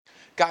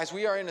Guys,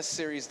 we are in a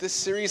series. This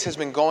series has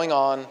been going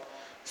on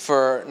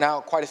for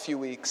now quite a few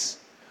weeks.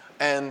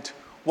 And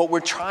what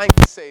we're trying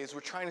to say is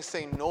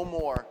no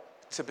more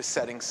to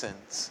besetting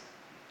sins.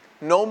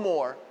 No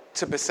more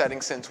to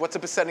besetting sins. What's a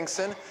besetting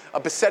sin? A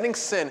besetting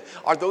sin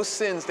are those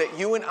sins that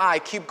you and I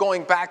keep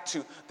going back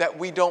to that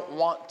we don't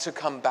want to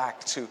come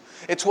back to.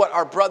 It's what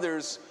our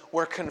brothers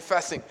were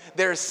confessing.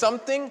 There is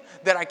something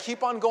that I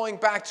keep on going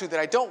back to that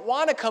I don't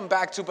want to come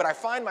back to, but I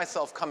find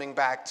myself coming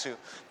back to.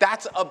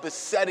 That's a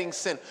besetting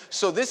sin.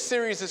 So this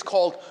series is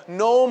called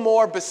No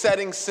More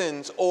Besetting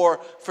Sins, or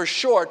for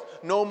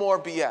short, No More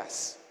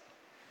BS.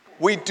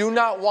 We do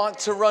not want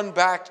to run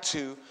back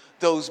to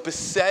those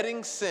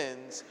besetting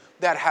sins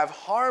that have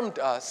harmed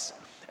us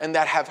and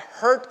that have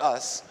hurt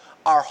us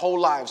our whole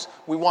lives.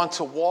 We want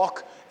to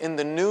walk in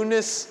the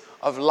newness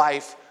of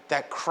life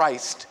that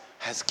Christ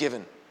has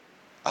given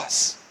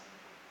us.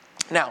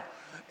 Now,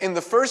 in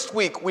the first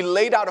week, we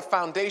laid out a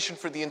foundation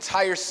for the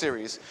entire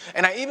series.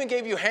 And I even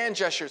gave you hand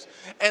gestures.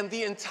 And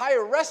the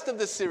entire rest of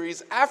the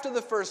series, after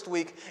the first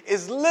week,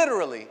 is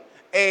literally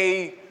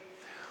an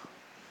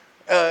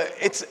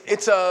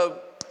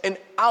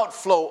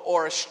outflow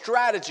or a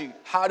strategy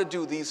how to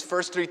do these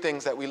first three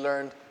things that we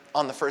learned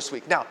on the first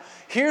week. Now,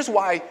 here's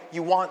why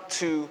you want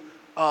to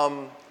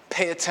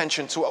pay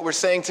attention to what we're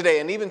saying today,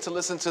 and even to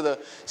listen to the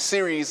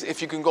series,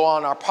 if you can go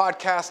on our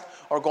podcast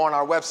or go on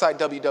our website,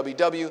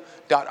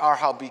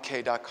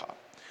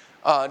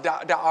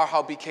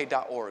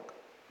 www.ourhowbk.org.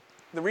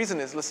 The reason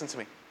is, listen to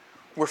me,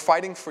 we're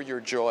fighting for your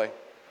joy.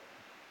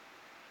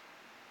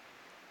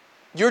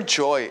 Your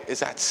joy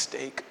is at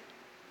stake.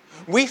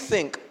 We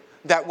think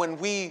that when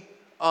we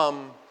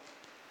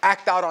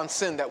act out on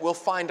sin, that we'll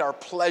find our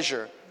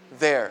pleasure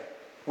there.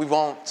 We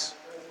won't.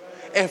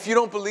 And if you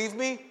don't believe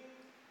me,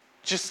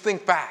 just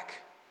think back.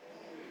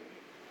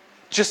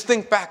 Just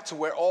think back to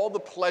where all the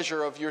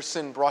pleasure of your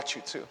sin brought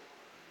you to.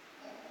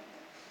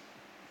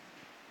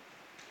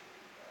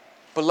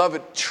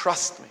 Beloved,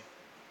 trust me.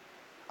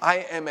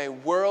 I am a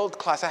world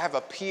class, I have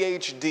a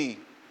PhD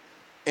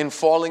in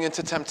falling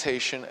into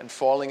temptation and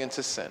falling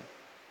into sin.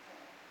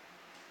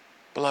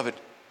 Beloved,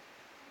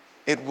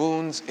 it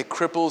wounds, it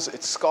cripples,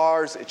 it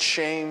scars, it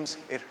shames,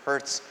 it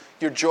hurts.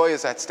 Your joy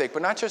is at stake.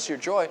 But not just your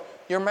joy,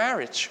 your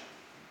marriage.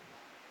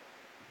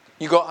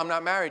 You go, I'm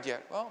not married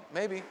yet. Well,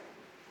 maybe.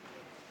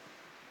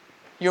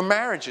 Your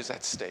marriage is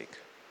at stake.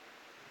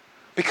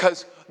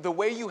 Because the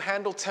way you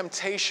handle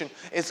temptation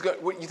is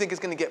what you think is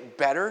going to get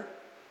better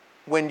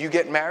when you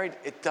get married.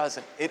 It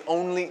doesn't. It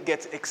only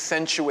gets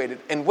accentuated.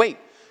 And wait,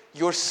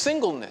 your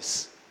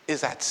singleness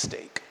is at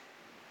stake.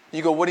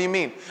 You go, what do you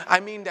mean?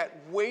 I mean that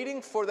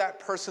waiting for that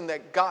person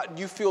that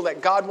you feel that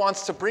God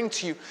wants to bring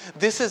to you,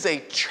 this is a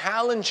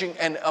challenging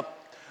and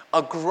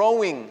a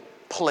growing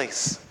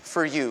place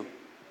for you.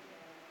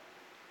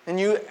 And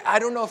I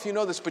don't know if you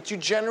know this, but you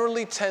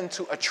generally tend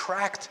to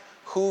attract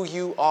who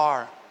you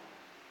are.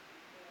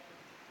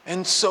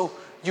 And so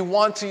you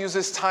want to use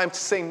this time to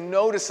say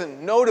no to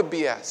sin, no to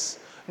BS,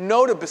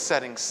 no to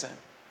besetting sin,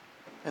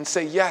 and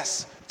say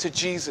yes to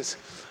Jesus.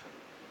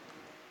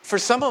 For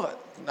a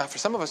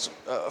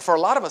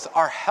lot of us,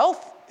 our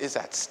health is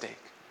at stake.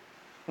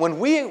 When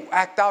we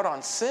act out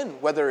on sin,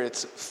 whether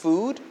it's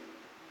food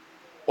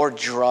or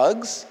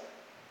drugs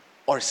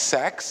or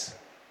sex,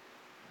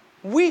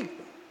 we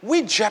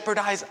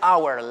jeopardize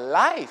our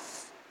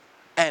life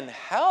and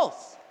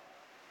health.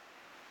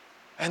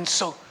 And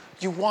so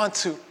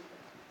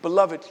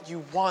beloved,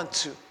 you want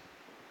to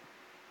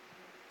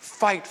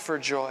fight for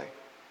joy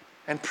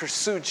and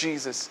pursue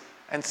Jesus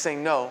and say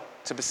no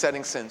to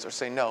besetting sins, or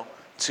say no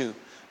to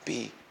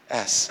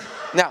BS.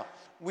 Now,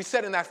 we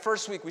said in that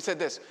first week, we said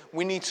this,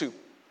 we need to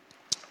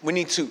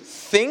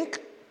think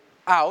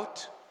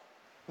out,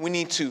 we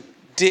need to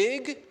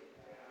dig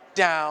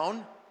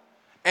down,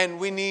 and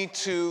we need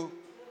to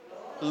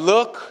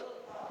look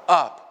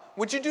up.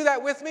 Would you do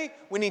that with me?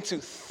 We need to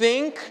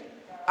think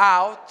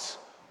out,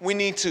 we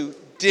need to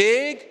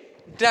dig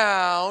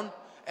down,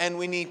 and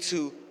we need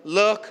to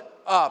look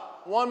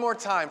up. One more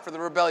time for the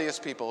rebellious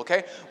people,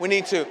 okay? We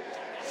need to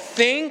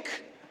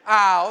think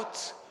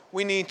out,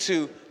 we need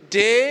to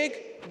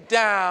dig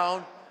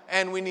down,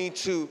 and we need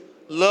to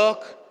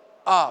look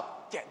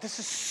up. Yeah, this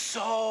is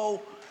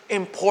so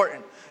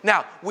important.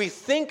 Now, we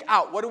think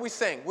out. What are we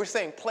saying? We're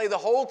saying play the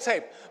whole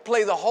tape,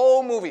 play the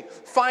whole movie,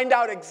 find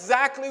out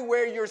exactly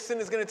where your sin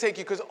is going to take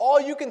you, because all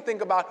you can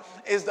think about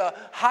is the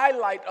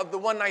highlight of the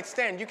one-night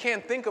stand. You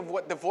can't think of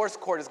what divorce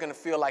court is going to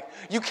feel like.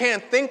 You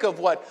can't think of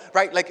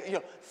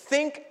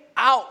think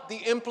out the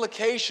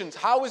implications.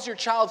 How is your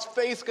child's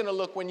face going to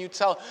look when you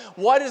tell?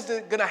 What is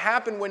going to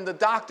happen when the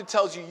doctor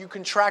tells you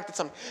contracted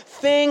something?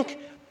 Think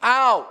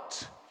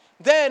out.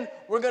 Then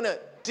we're going to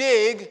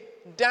dig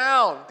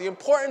down. The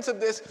importance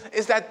of this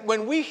is that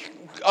when we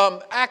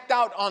act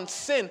out on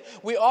sin,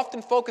 we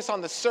often focus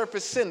on the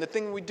surface sin, the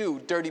thing we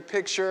do, dirty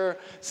picture,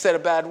 said a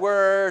bad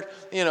word,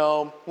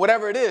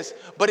 whatever it is.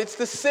 But it's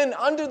the sin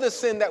under the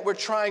sin that we're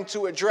trying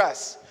to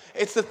address.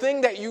 It's the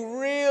thing that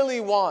you really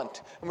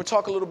want. And we'll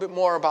talk a little bit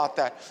more about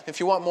that. If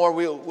you want more,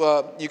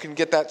 you can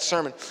get that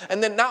sermon.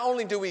 And then not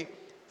only do we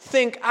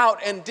think out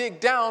and dig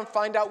down,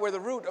 find out where the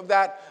root of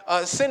that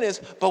sin is,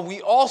 but we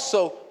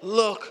also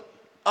look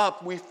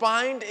up. We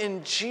find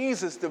in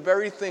Jesus the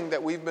very thing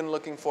that we've been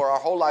looking for our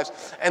whole lives.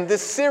 And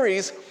this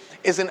series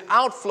is an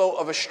outflow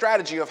of a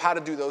strategy of how to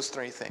do those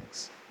three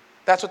things.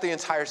 That's what the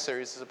entire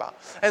series is about.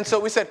 And so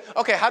we said,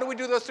 okay, how do we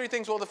do those three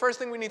things? Well, the first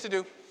thing we need to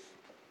do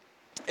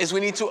is we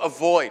need to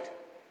avoid.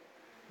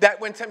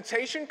 That when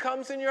temptation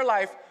comes in your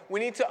life, we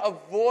need to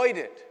avoid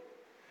it.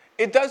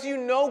 It does you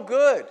no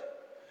good.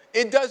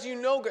 It does you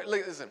no good.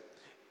 Listen.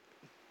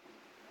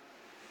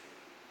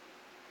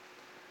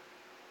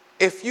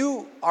 If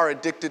you are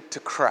addicted to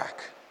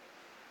crack,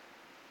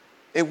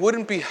 it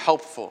wouldn't be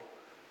helpful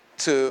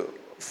to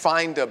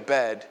find a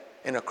bed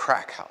in a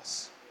crack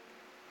house.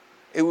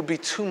 It would be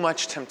too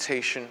much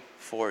temptation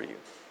for you.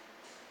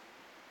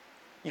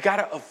 You got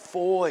to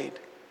avoid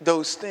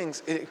those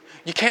things.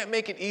 You can't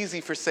make it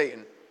easy for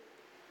Satan.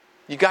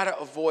 You got to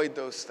avoid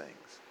those things,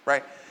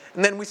 right?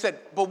 And then we said,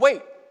 but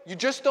wait, you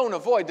just don't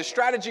avoid. The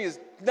strategy is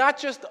not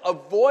just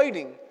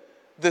avoiding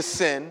the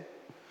sin,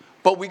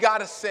 but we got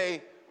to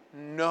say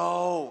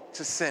no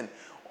to sin.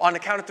 On the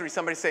count of three,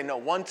 somebody say no.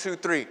 1, 2,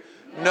 3.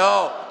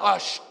 No. A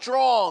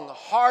strong,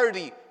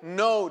 hearty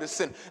no to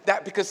sin.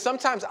 That because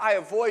sometimes I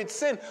avoid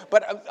sin,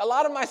 but a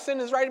lot of my sin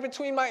is right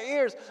between my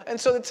ears. And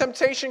so the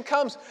temptation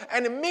comes,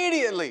 and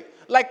immediately,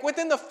 like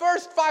within the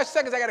first 5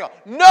 seconds, I got to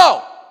go,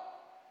 no!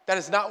 That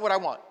is not what I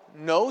want.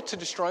 No to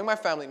destroying my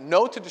family.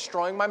 No to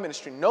destroying my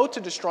ministry. No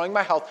to destroying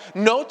my health.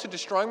 No to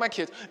destroying my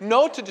kids.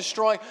 No to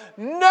destroying.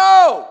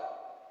 No!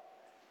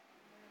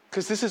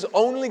 Because this is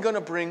only going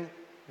to bring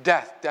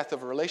death. Death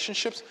of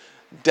relationships,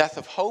 death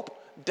of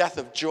hope, death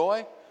of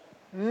joy.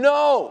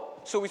 No!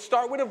 So we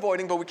start with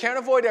avoiding, but we can't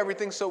avoid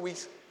everything, so we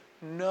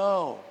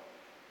no.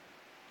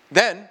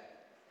 Then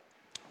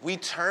we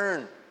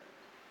turn.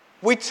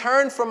 We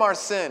turn from our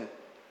sin.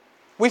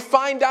 We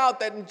find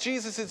out that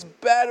Jesus is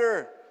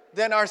better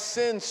than our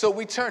sin, so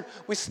we turn.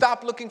 We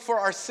stop looking for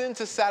our sin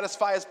to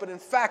satisfy us, but in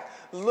fact,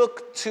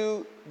 look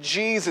to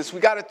Jesus. We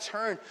got to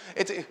turn.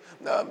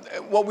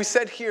 What we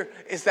said here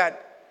is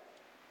that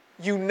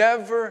you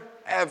never,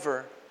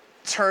 ever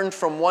turn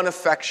from one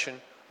affection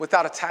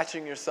without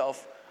attaching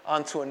yourself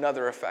onto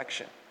another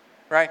affection,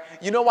 right?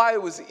 You know why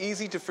it was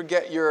easy to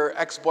forget your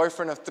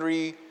ex-boyfriend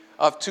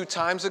of 2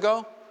 times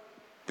ago?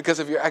 Because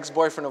of your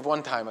ex-boyfriend of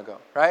 1 time ago,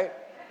 right?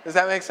 Does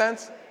that make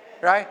sense?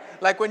 Right?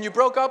 Like when you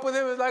broke up with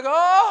him, it's like,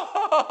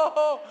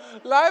 oh,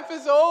 life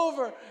is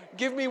over.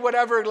 Give me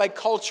whatever like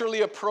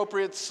culturally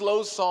appropriate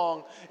slow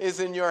song is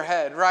in your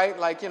head, right?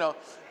 Like,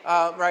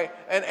 right?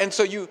 And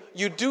so you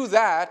do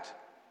that,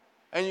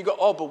 and you go,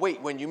 oh, but wait,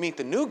 when you meet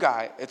the new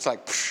guy, it's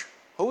like, psh,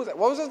 who was that?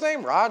 What was his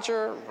name?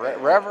 Roger?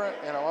 Reverend?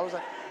 What was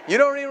that? You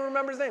don't even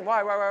remember his name.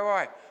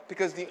 Why?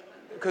 Because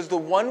the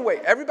one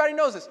way, everybody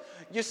knows this.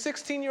 Your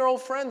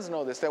 16-year-old friends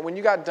know this, that when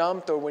you got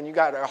dumped or when you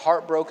got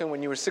heartbroken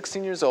when you were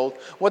 16 years old,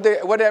 what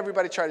did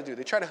everybody try to do?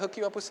 They try to hook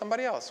you up with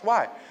somebody else.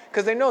 Why?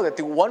 Because they know that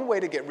the one way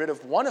to get rid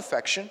of one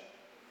affection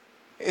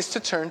is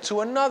to turn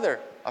to another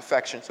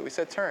affection. So we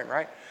said turn,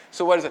 right?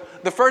 So what is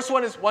it? The first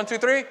one is 1, 2,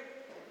 3.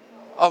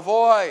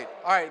 Avoid.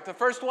 All right, the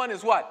first one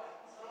is what?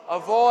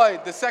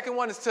 Avoid. The second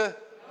one is to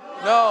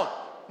no.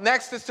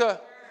 Next is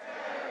to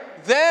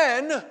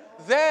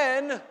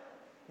then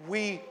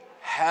we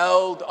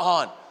held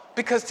on.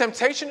 Because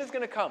temptation is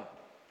going to come.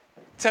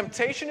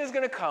 Temptation is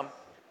going to come.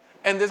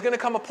 And there's going to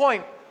come a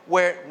point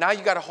where now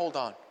you got to hold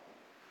on.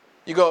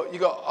 You go,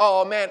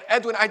 oh man,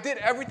 Edwin, I did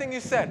everything you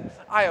said.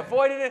 I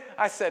avoided it.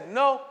 I said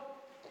no.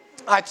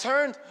 I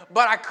turned,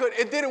 but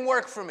it didn't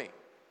work for me.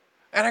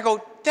 And I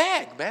go,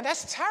 dang, man,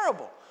 that's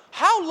terrible.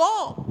 How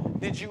long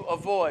did you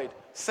avoid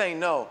saying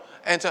no?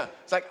 And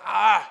it's like,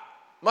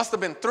 must have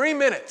been 3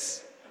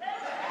 minutes.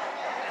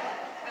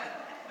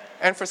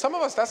 And for some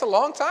of us, that's a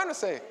long time to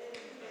say.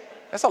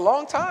 That's a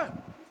long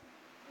time.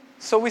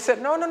 So we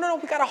said, no,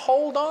 we got to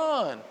hold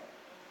on.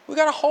 We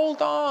got to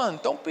hold on.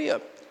 Don't be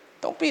a,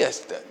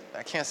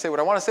 I can't say what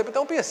I want to say, but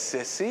don't be a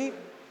sissy.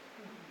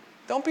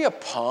 Don't be a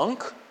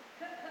punk.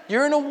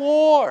 You're in a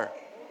war.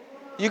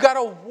 You got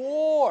a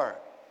war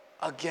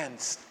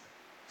against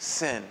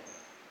sin.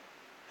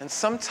 And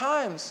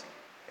sometimes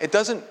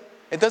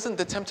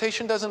the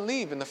temptation doesn't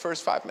leave in the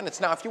first 5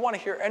 minutes. Now, if you want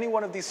to hear any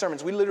one of these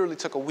sermons, we literally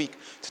took a week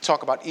to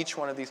talk about each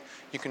one of these.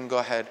 You can go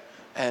ahead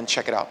and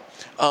check it out.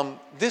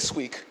 This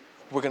week,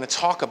 we're going to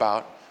talk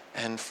about,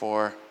 and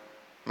for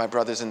my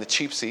brothers in the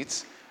cheap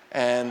seats,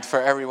 and for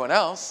everyone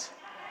else,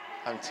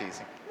 I'm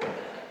teasing.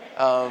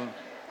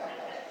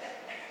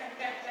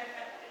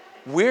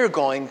 We're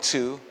going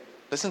to,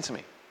 listen to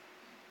me,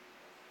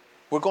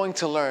 we're going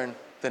to learn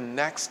the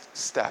next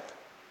step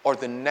or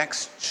the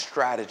next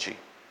strategy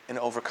in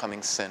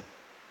overcoming sin.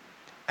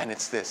 And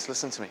it's this,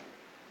 listen to me.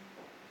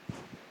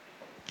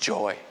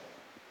 Joy.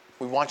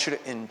 We want you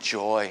to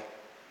enjoy.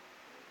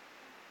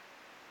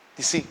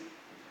 You see,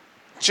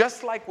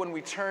 just like when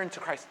we turn to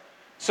Christ,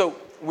 so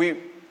we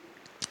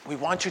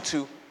want you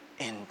to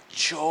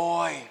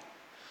enjoy.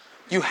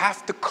 You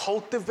have to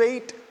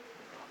cultivate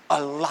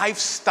a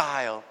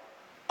lifestyle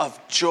of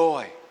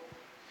joy.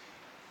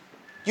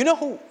 You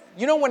know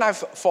you know when I've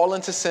fallen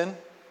into sin?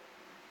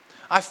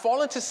 I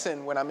fall into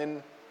sin when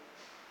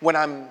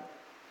I'm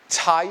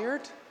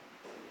tired,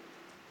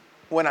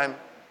 when I'm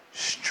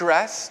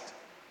stressed.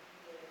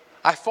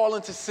 I fall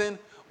into sin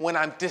when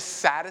I'm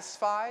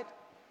dissatisfied.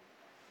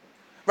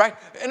 Right?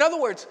 In other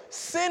words,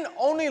 sin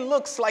only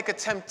looks like a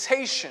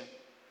temptation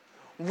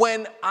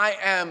when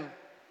I'm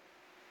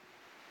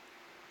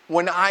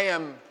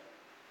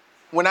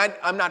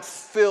not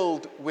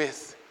filled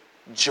with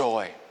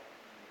joy.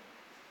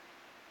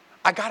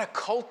 I got to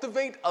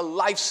cultivate a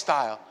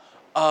lifestyle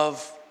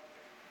of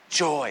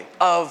joy,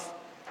 of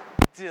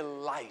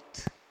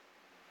delight.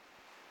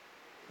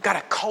 Got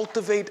to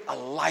cultivate a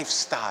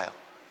lifestyle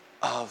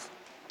of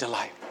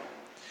delight.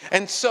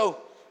 And so,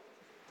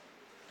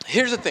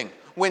 here's the thing.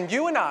 When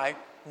you and I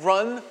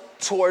run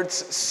towards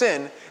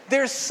sin,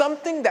 there's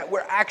something that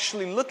we're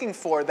actually looking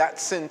for that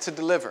sin to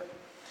deliver.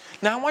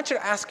 Now, I want you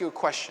to ask you a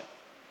question.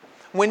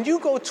 When you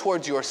go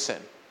towards your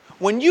sin,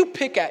 when you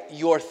pick at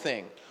your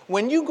thing,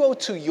 when you go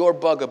to your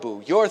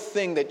bugaboo, your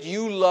thing that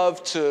you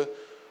love to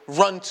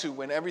run to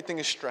when everything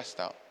is stressed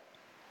out,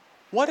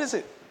 what is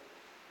it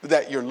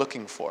that you're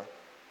looking for?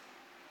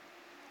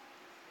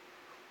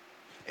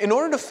 In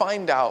order to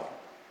find out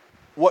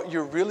what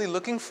you're really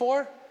looking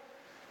for,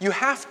 you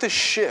have to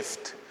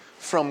shift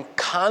from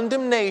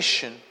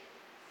condemnation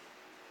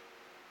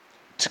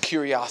to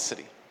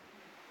curiosity.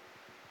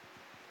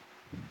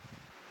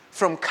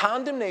 From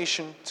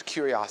condemnation to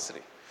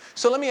curiosity.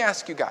 So let me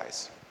ask you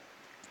guys.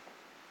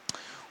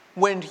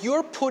 When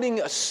you're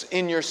putting us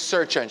in your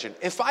search engine,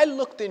 if I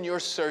looked in your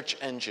search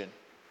engine,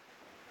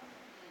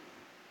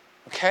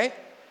 okay,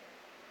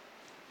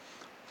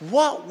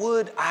 what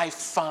would I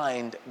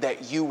find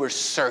that you were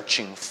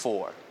searching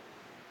for?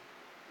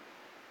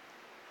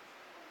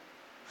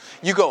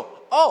 You go,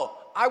 oh,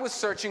 I was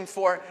searching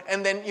for,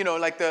 and then,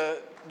 like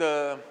right,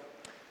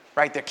 there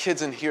are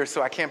kids in here,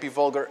 so I can't be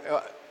vulgar.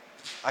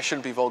 I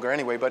shouldn't be vulgar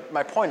anyway, but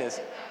my point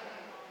is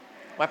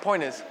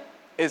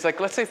like,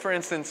 let's say, for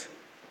instance,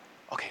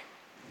 okay,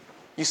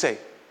 you say,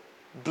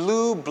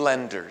 blue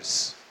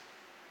blenders,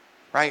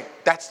 right?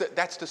 That's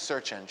the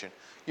search engine.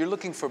 You're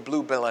looking for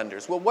blue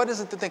blenders. Well, what is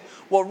it the thing?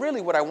 Well,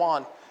 really what I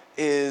want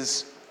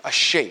is a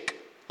shake.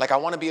 Like, I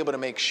want to be able to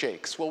make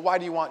shakes. Well, why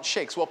do you want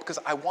shakes? Well, because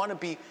I want to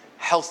be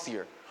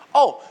healthier.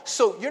 Oh,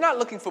 so you're not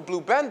looking for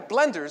blue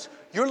blenders,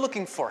 you're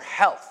looking for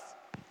health.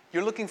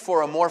 You're looking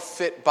for a more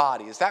fit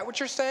body. Is that what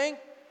you're saying?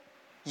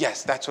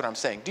 Yes, that's what I'm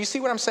saying. Do you see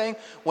what I'm saying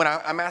when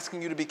I'm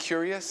asking you to be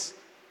curious?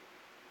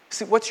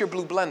 See, what's your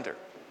blue blender?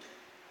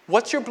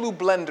 What's your blue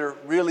blender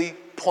really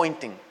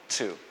pointing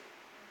to?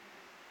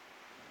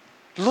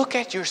 Look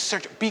at your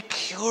search. Be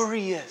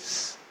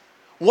curious.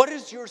 What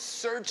does your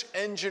search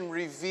engine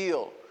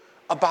reveal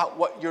about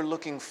what you're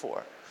looking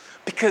for?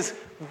 Because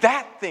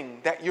that thing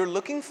that you're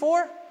looking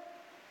for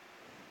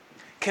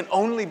can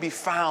only be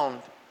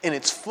found in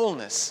its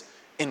fullness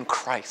in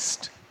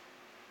Christ.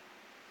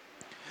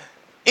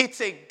 It's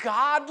a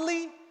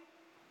godly,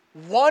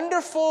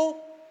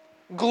 wonderful,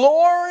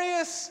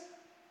 glorious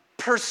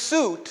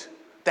pursuit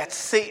that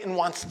Satan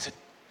wants to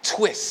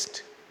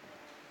twist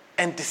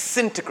and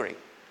disintegrate.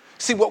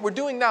 See, what we're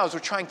doing now is we're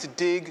trying to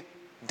dig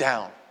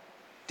down.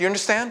 Do you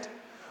understand?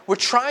 We're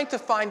trying to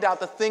find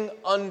out the thing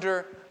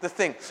under the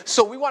thing.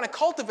 So we want to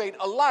cultivate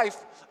a life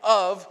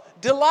of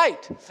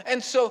delight.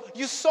 And so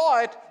you saw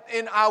it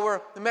in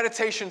our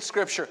meditation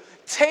scripture.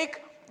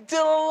 Take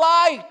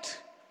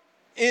delight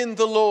in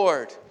the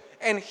Lord,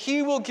 and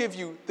He will give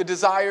you the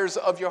desires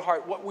of your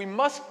heart. What we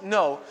must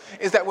know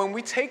is that when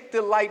we take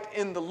delight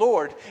in the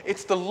Lord,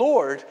 it's the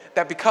Lord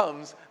that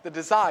becomes the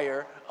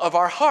desire of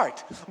our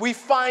heart. We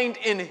find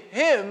in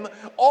Him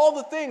all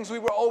the things we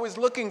were always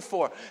looking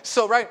for.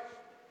 So, right?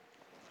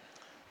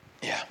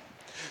 Yeah.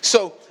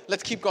 So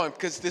let's keep going,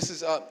 because this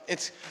is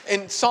it's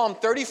in Psalm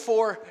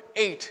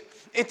 34:8.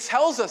 It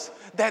tells us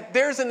that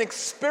there's an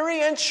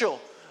experiential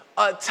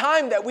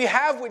time that we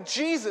have with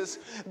Jesus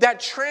that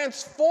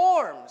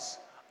transforms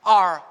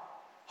our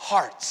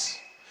hearts.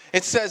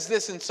 It says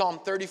this in Psalm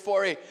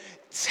 34:8.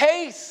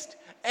 Taste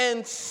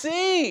and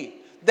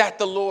see that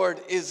the Lord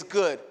is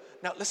good.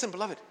 Now listen,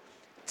 beloved.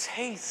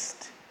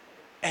 Taste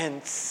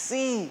and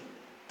see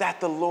that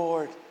the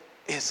Lord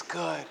is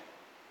good.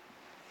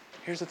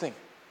 Here's the thing.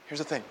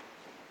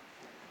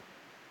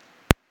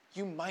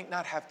 You might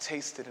not have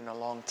tasted in a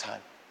long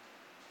time.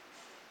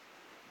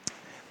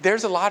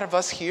 There's a lot of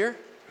us here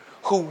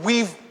who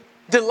we've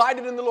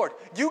delighted in the Lord.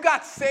 You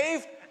got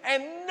saved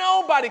and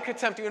nobody could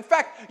tempt you. In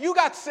fact, you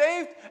got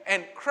saved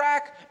and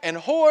crack and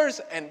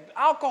whores and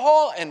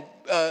alcohol and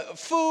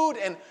food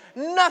and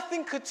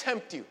nothing could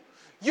tempt you.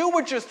 You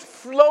were just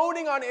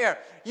floating on air.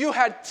 You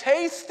had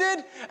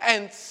tasted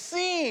and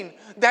seen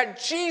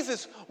that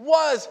Jesus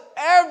was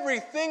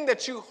everything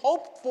that you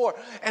hoped for.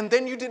 And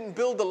then you didn't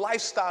build a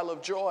lifestyle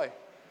of joy.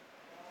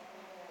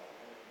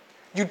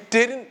 You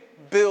didn't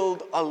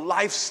build a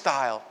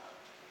lifestyle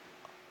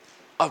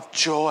of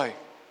joy.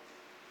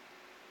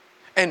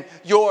 And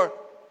your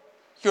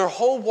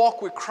whole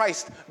walk with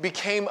Christ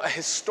became a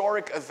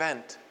historic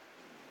event.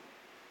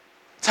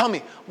 Tell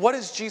me, what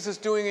is Jesus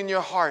doing in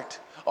your heart?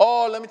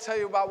 Oh, let me tell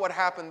you about what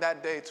happened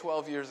that day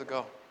 12 years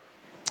ago.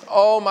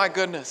 Oh, my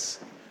goodness.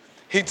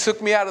 He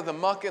took me out of the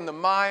muck and the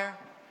mire.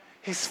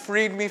 He's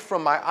freed me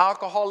from my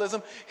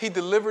alcoholism. He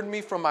delivered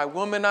me from my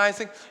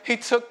womanizing. He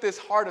took this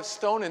heart of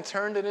stone and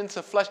turned it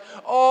into flesh.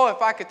 Oh,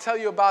 if I could tell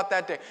you about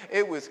that day.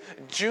 It was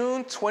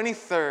June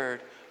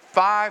 23rd,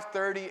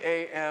 5:30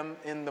 a.m.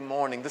 in the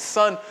morning. The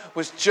sun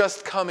was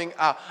just coming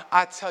out.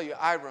 I tell you,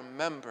 I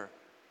remember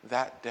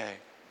that day.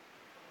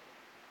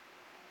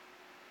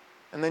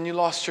 And then you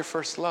lost your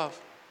first love.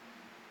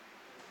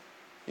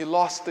 You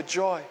lost the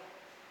joy.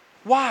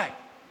 Why?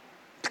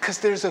 Because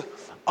there's a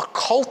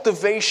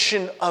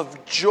cultivation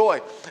of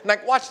joy.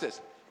 Like, watch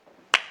this.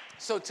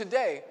 So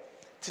today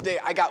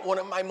I got one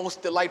of my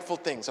most delightful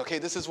things, okay?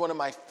 This is one of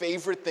my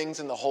favorite things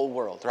in the whole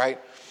world, right?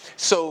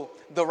 So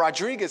the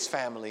Rodriguez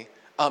family,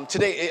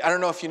 today, I don't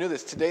know if you knew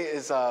this, today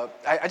is,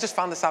 I just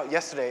found this out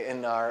yesterday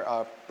in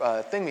our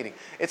thing meeting.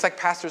 It's like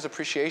Pastor's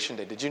Appreciation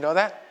Day. Did you know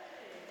that?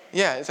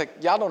 Yeah, it's like,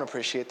 y'all don't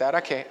appreciate that.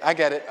 Okay, I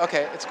get it.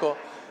 Okay, it's cool.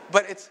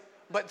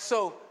 But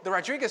so the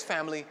Rodriguez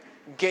family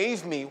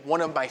gave me one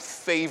of my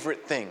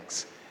favorite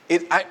things.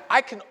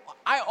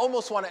 I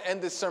almost want to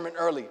end this sermon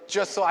early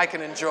just so I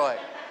can enjoy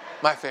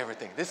my favorite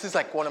thing. This is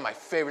like one of my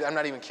favorite, I'm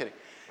not even kidding.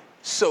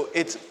 So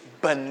it's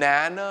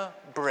banana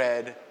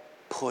bread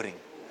pudding.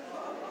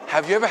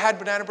 Have you ever had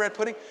banana bread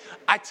pudding?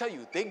 I tell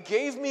you, they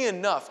gave me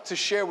enough to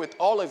share with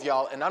all of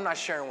y'all, and I'm not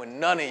sharing with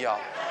none of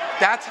y'all.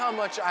 That's how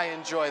much I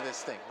enjoy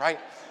this thing, right?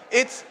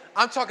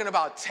 I'm talking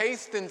about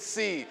taste and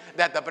see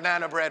that the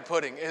banana bread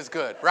pudding is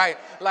good, right?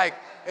 Like,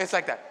 it's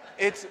like that.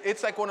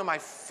 It's like one of my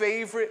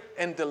favorite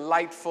and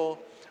delightful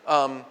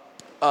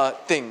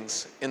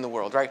things in the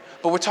world, right?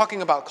 But we're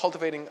talking about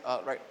cultivating,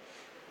 right?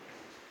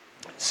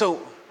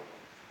 So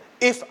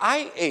if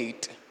I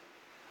ate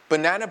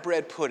banana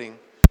bread pudding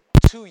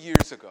 2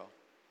 years ago,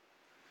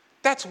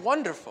 that's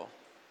wonderful.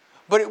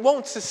 But it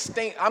won't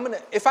sustain.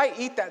 If I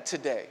eat that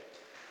today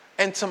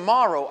and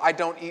tomorrow I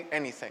don't eat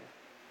anything,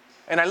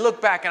 and I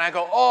look back and I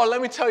go, oh,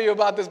 let me tell you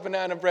about this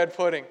banana bread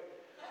pudding.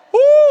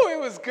 Woo, it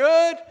was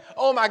good.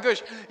 Oh my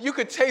gosh, you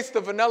could taste the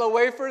vanilla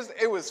wafers.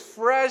 It was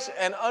fresh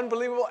and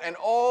unbelievable, and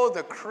all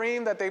the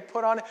cream that they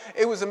put on it,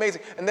 it was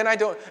amazing. And then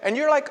and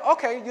you're like,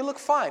 okay, you look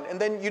fine. And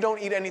then you don't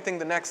eat anything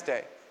the next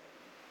day.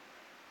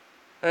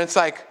 And it's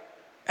like,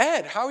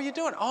 Ed, how are you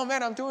doing? Oh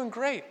man, I'm doing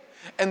great.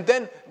 And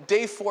then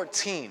day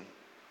 14.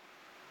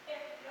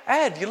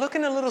 Ed, you're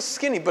looking a little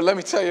skinny, but let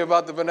me tell you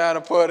about the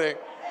banana pudding.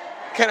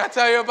 Can I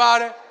tell you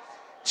about it?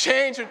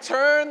 Change and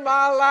turn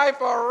my life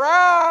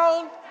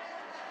around.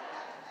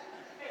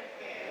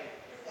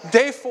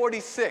 Day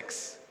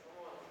 46.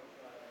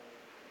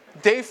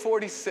 Day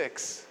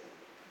 46.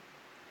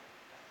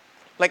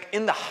 Like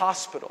in the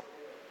hospital.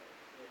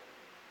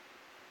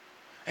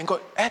 And go,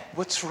 Ed,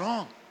 what's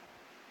wrong?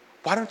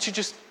 Why don't you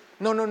just,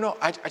 no,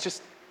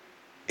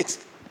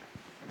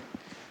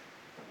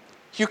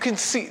 you can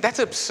see, that's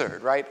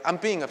absurd, right? I'm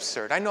being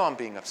absurd. I know I'm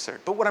being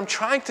absurd. But what I'm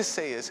trying to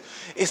say is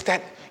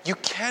that you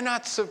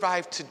cannot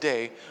survive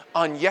today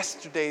on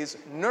yesterday's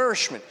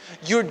nourishment.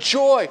 Your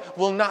joy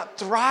will not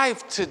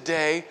thrive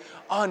today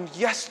on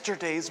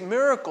yesterday's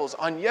miracles,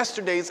 on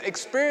yesterday's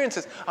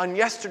experiences, on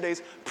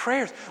yesterday's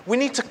prayers. We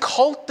need to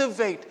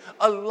cultivate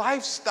a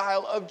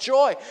lifestyle of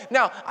joy.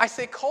 Now, I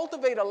say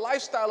cultivate a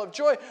lifestyle of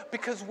joy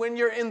because when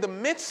you're in the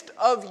midst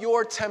of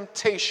your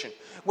temptation,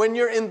 that's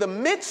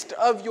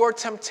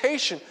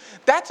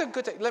a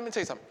good thing. Let me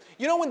tell you something.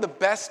 You know when the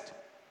best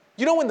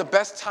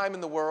time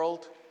in the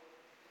world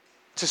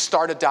to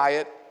start a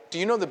diet? Do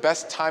you know the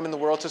best time in the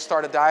world to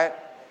start a diet?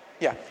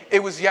 Yeah,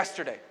 it was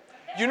yesterday.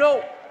 You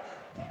know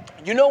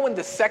when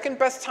the second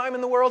best time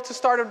in the world to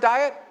start a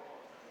diet?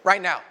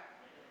 Right now.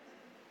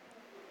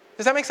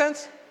 Does that make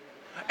sense?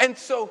 And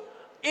so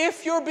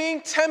if you're being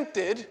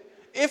tempted,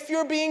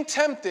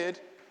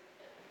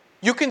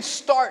 you can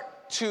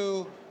start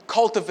to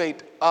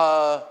cultivate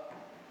a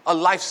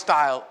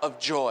lifestyle of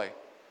joy.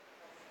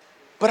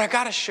 But I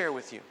got to share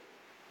with you.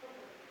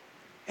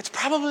 It's a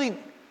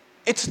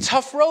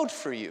tough road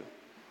for you.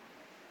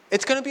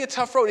 It's going to be a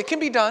tough road. It can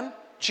be done.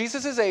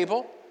 Jesus is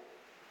able.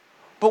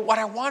 But what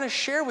I want to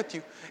share with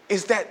you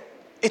is that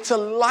it's a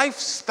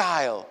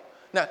lifestyle.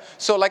 Now,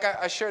 so like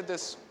I shared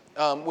this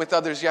with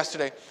others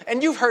yesterday,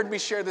 and you've heard me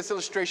share this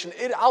illustration.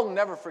 I'll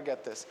never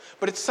forget this,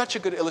 but it's such a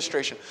good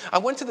illustration. I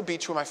went to the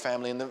beach with my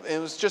family, and it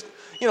was just,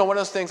 one of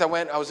those things. I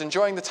was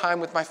enjoying the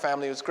time with my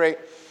family. It was great.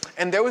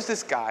 And there was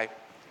this guy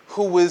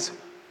who was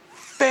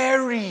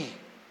very,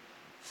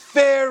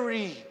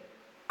 very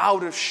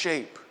out of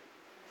shape.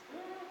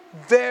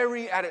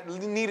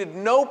 Needed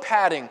no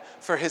padding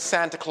for his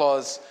Santa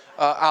Claus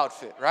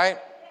outfit, right?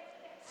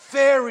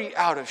 Very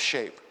out of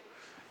shape.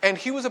 And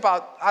he was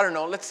about,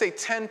 let's say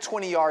 10,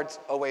 20 yards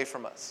away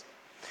from us.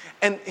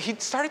 And he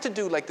started to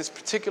do like this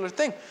particular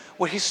thing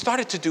where he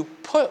started to do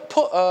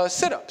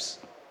sit-ups.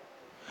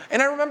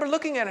 And I remember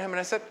looking at him and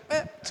I said,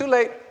 too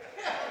late.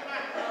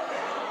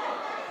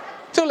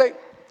 Too late.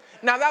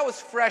 Now that was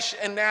fresh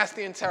and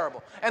nasty and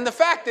terrible. And the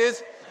fact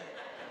is,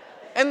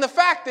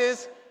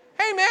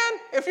 hey man,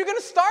 if you're going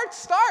to start,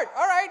 start.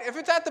 All right, if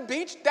it's at the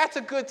beach, that's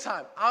a good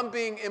time. I'm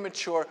being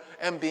immature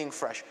and being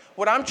fresh.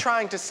 What I'm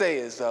trying to say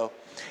is, though,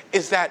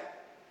 is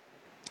that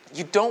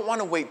you don't want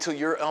to wait till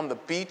you're on the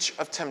beach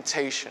of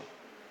temptation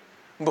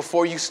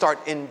before you start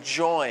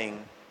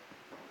enjoying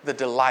the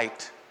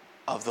delight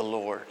of the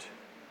Lord.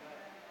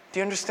 Do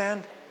you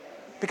understand?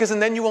 Because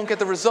and then you won't get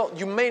the result.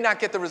 You may not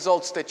get the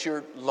results that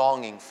you're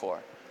longing for.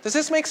 Does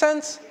this make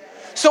sense?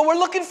 So we're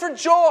looking for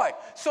joy.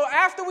 So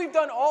after we've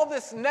done all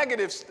this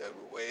negative,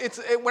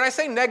 when I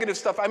say negative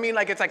stuff, I mean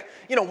it's like,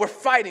 we're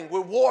fighting,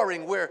 we're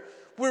warring, we're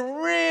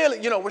really,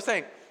 we're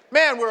saying,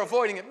 man, we're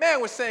avoiding it.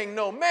 Man, we're saying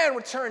no. Man,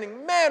 we're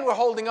turning. Man, we're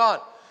holding on.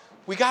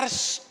 We got to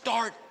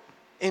start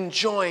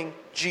enjoying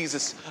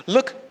Jesus.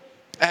 Look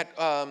at,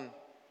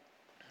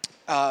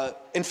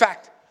 in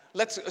fact,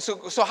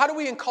 so how do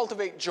we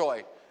cultivate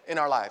joy in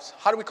our lives?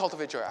 How do we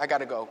cultivate joy? I got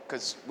to go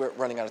because we're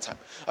running out of time.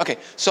 Okay,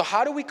 so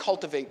how do we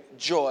cultivate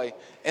joy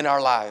in our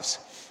lives?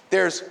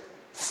 There's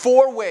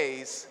 4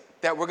 ways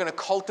that we're going to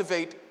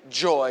cultivate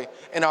joy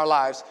in our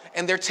lives,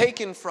 and they're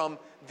taken from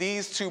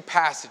these 2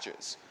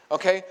 passages.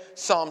 Okay,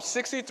 Psalm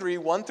 63,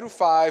 1 through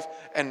 5,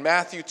 and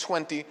Matthew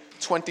 20,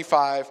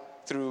 25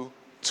 through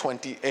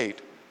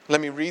 28. Let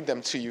me read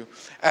them to you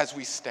as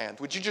we stand.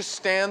 Would you just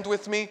stand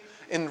with me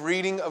in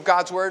reading of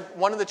God's Word?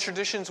 One of the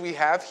traditions we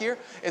have here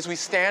is we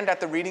stand at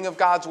the reading of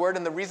God's Word,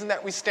 and the reason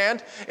that we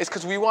stand is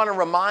because we want to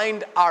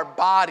remind our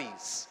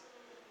bodies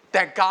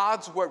that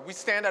God's Word, we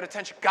stand at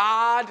attention.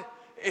 God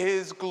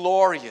is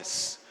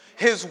glorious.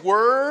 His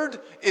Word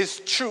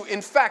is true.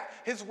 In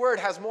fact, His Word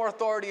has more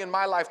authority in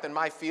my life than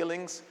my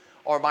feelings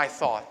or my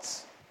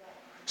thoughts.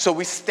 So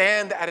we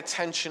stand at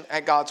attention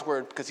at God's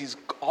Word because He's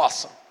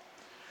awesome.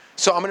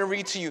 So I'm going to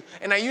read to you,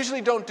 and I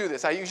usually don't do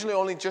this. I usually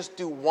only just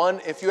do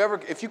one. If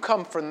you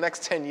come for the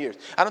next 10 years,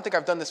 I don't think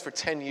I've done this for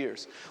 10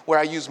 years, where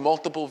I use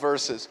multiple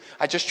verses.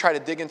 I just try to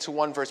dig into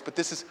one verse, but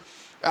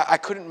I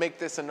couldn't make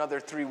this another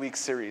 3-week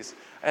series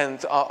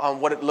and on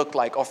what it looked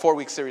like, or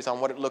 4-week series on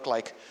what it looked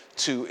like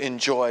to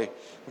enjoy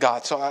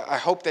God. So I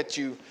hope that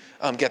you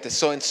get this.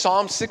 So in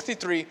Psalm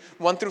 63,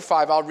 1 through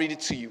 5, I'll read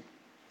it to you.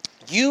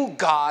 You,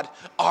 God,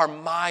 are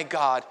my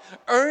God.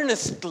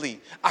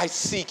 Earnestly I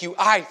seek you.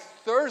 I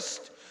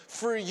thirst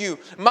for you.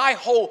 My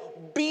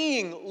whole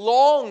being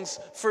longs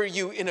for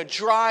you in a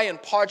dry and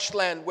parched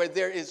land where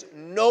there is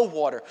no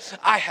water.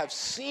 I have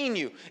seen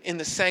you in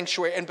the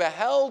sanctuary and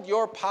beheld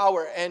your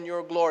power and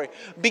your glory.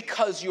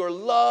 Because your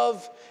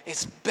love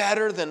is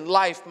better than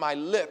life, my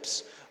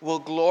lips will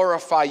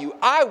glorify you.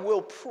 I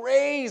will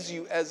praise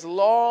you as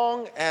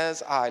long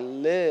as I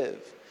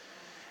live.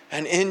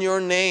 And in your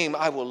name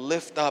I will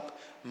lift up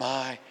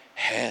my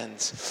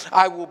hands.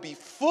 I will be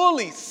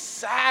fully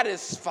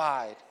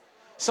satisfied.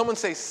 Someone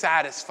say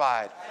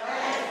satisfied.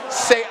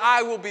 Say,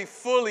 I will be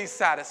fully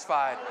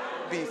satisfied.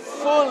 Be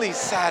fully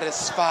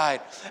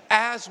satisfied.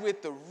 As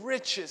with the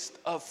richest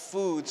of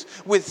foods,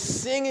 with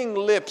singing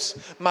lips,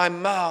 my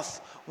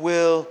mouth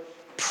will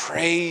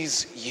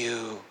praise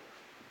you.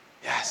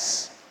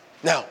 Yes.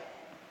 Now,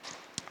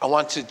 I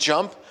want to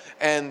jump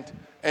and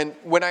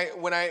when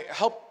I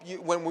help you,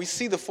 when we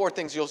see the 4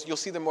 things, you'll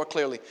see them more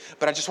clearly.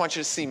 But I just want you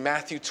to see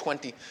Matthew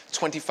 20,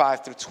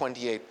 25 through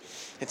 28.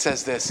 It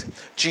says this: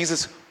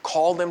 Jesus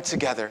called them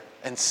together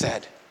and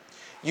said,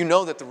 you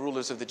know that the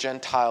rulers of the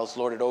Gentiles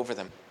lord it over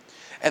them,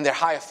 and their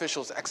high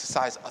officials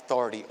exercise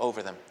authority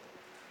over them.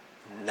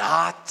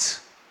 Not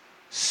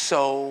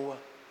so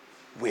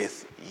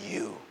with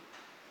you.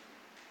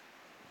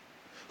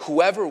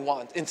 Whoever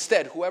wants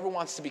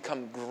to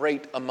become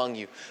great among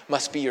you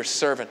must be your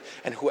servant,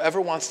 and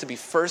whoever wants to be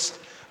first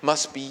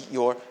must be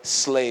your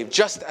slave,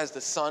 just as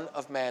the Son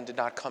of Man did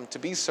not come to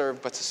be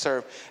served, but to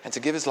serve and to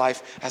give his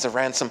life as a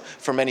ransom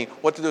for many.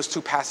 What do those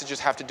 2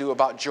 passages have to do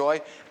about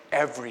joy?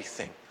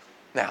 Everything.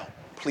 Now,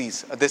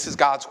 please, this is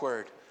God's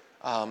Word.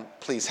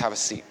 Please have a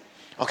seat.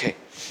 Okay,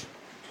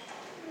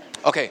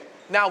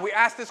 now we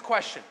ask this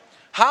question.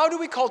 How do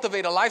we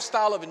cultivate a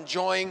lifestyle of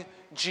enjoying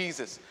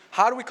Jesus?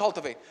 How do we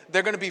cultivate?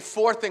 There are going to be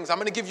 4 things. I'm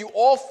going to give you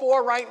all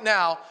 4 right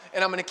now,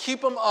 and I'm going to keep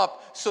them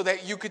up so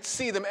that you could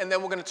see them, and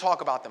then we're going to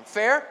talk about them.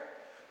 Fair?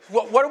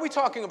 What are we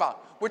talking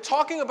about? We're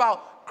talking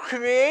about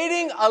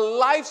creating a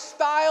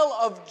lifestyle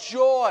of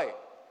joy.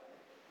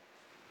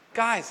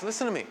 Guys,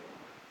 listen to me.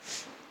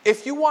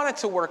 If you wanted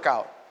to work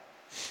out,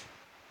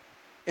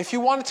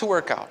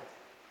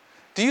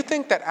 do you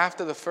think that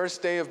after the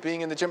first day of being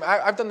in the gym,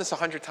 I've done this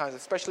 100 times,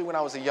 especially when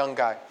I was a young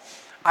guy.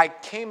 I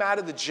came out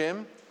of the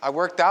gym, I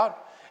worked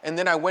out, and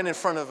then I went in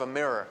front of a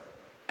mirror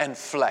and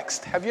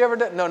flexed. Have you ever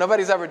done? No,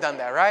 nobody's ever done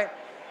that, right?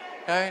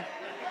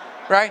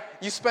 Right?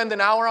 You spend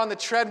an hour on the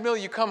treadmill,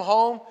 you come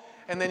home,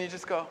 and then you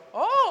just go,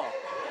 oh,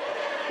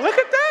 look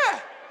at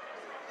that.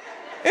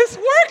 It's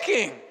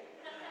working.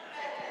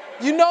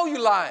 You know you're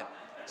lying.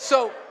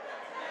 So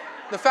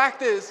the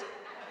fact is,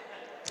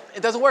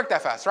 it doesn't work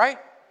that fast, right?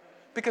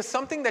 Because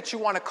something that you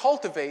want to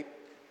cultivate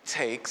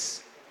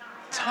takes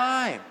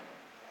time.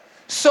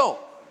 So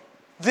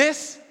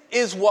this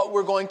is what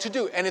we're going to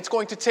do, and it's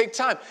going to take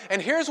time. And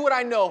here's what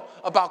I know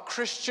about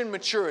Christian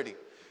maturity.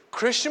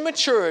 Christian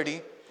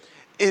maturity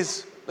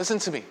listen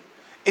to me,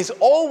 is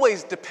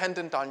always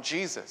dependent on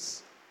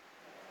Jesus.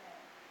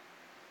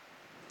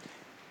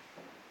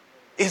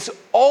 Is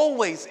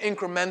always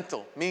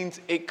incremental,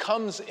 means it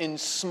comes in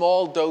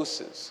small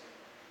doses.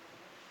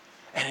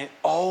 And it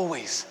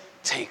always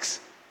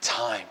takes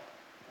time,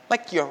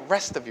 like your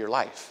rest of your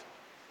life.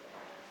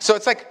 So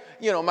it's like,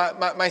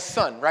 my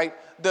son, right?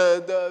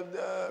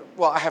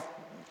 Well, I have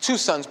 2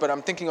 sons, but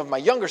I'm thinking of my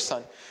younger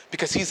son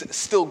because he's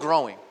still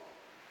growing.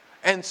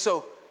 And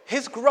so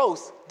his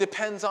growth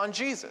depends on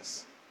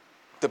Jesus.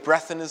 The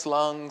breath in his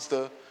lungs,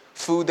 the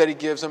food that he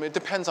gives him, it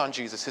depends on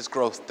Jesus. His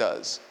growth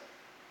does.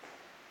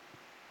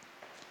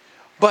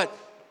 But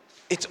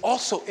it's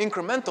also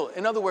incremental.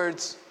 In other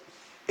words,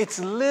 it's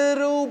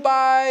little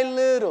by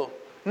little.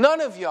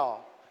 None of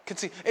y'all can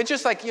see. It's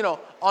just like,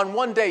 on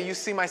one day you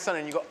see my son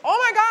and you go,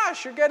 oh my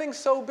gosh, you're getting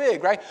so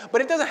big, right?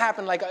 But it doesn't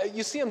happen like,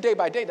 you see him day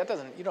by day.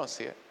 You don't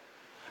see it.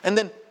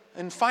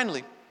 And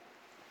finally,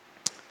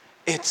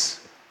 it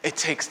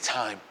takes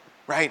time,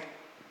 right?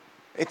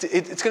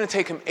 It's going to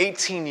take him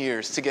 18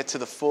 years to get to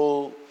the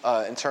full,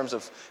 in terms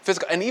of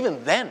physical. And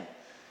even then,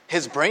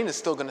 his brain is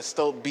still going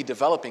to be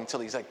developing until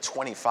he's like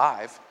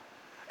 25.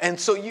 And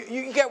so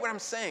you get what I'm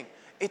saying.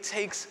 It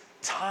takes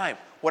time.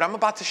 What I'm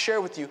about to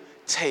share with you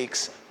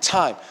takes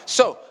time.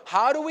 So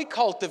how do we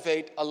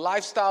cultivate a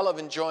lifestyle of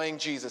enjoying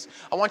Jesus?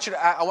 I want you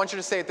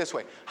to say it this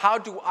way. How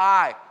do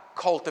I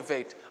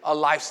cultivate a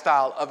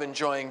lifestyle of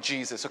enjoying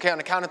Jesus? Okay, on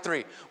the count of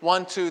 3.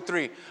 1, 2,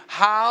 3.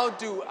 How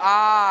do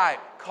I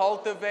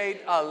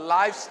cultivate a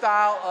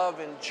lifestyle of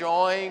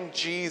enjoying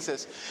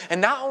Jesus? And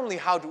not only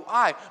how do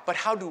I, but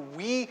how do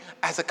we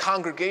as a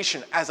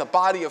congregation, as a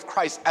body of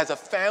Christ, as a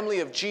family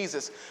of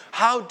Jesus,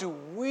 how do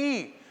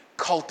we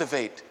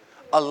cultivate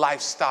a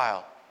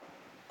lifestyle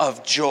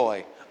of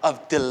joy,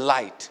 of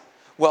delight?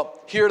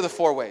 Well, here are the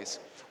 4 ways.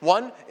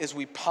 1 is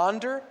we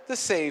ponder the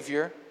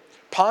Savior.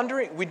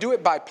 We do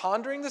it by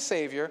pondering the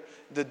Savior,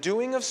 the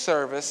doing of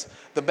service,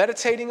 the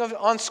meditating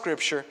on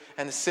Scripture,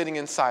 and the sitting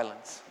in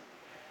silence.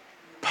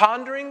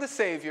 Pondering the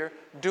Savior,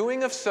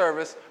 doing of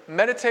service,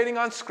 meditating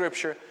on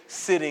Scripture,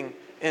 sitting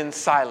in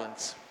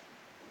silence.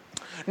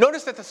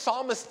 Notice that the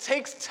psalmist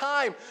takes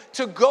time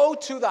to go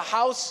to the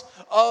house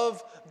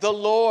of the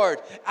Lord.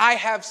 I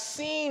have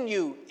seen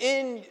you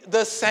in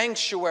the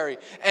sanctuary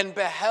and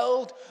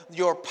beheld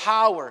your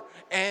power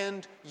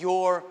and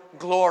your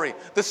glory.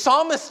 The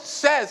psalmist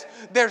says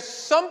there's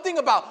something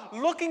about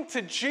looking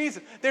to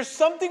Jesus. There's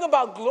something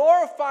about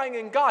glorifying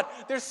in God.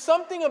 There's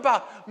something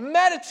about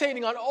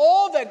meditating on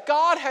all that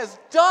God has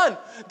done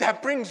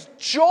that brings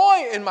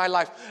joy in my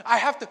life.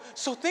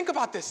 So think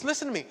about this.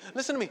 Listen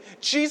to me.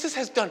 Jesus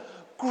has done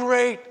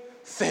great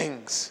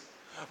things.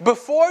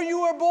 Before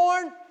you were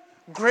born,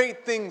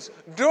 great things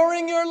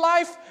during your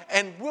life,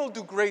 and will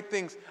do great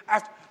things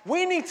after.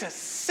 We need to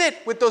sit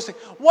with those things.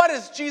 What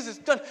has Jesus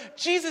done?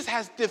 Jesus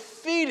has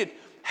defeated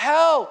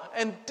hell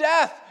and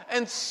death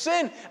and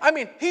sin.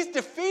 He's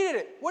defeated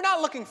it. We're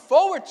not looking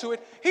forward to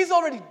it. He's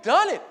already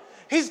done it.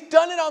 He's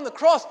done it on the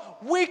cross.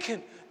 We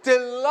can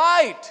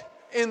delight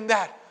in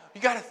that.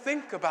 You got to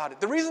think about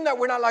it. The reason that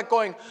we're not like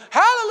going,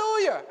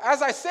 hallelujah,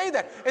 as I say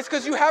that, it's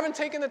because you haven't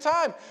taken the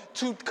time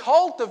to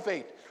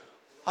cultivate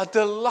a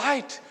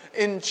delight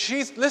in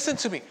Jesus. Listen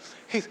to me.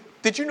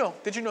 Did you know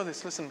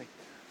this? Listen to me.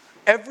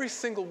 Every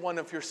single one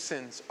of your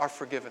sins are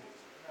forgiven.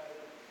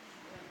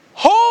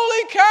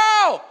 Holy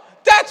cow!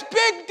 That's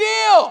big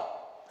deal.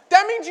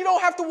 That means you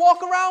don't have to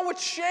walk around with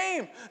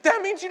shame.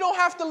 That means you don't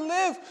have to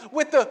live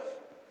with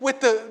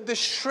the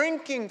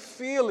shrinking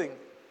feeling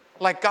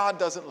like God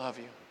doesn't love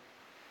you.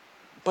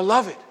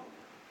 Beloved,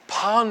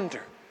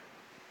 ponder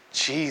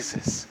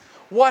Jesus.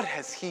 What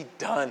has He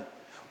done?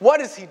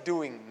 What is He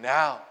doing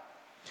now?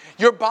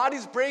 Your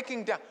body's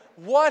breaking down.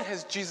 What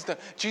has Jesus done?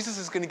 Jesus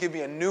is going to give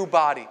you a new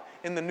body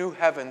in the new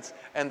heavens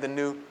and the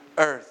new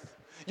earth.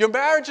 Your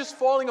marriage is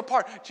falling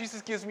apart.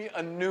 Jesus gives me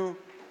a new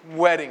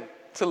wedding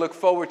to look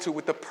forward to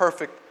with the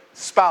perfect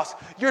spouse.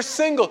 You're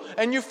single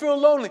and you feel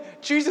lonely.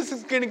 Jesus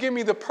is going to give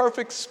me the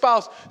perfect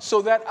spouse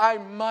so that I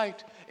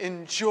might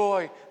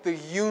enjoy the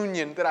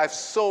union that I've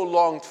so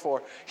longed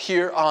for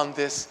here on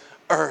this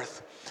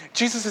earth.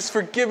 Jesus has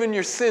forgiven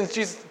your sins.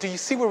 Jesus, do you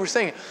see what we're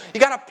saying? You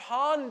got to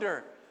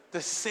ponder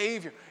the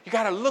Savior. You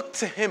got to look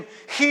to Him.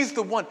 He's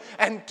the one.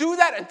 And do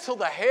that until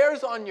the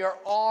hairs on your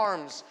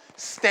arms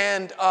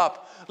stand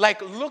up.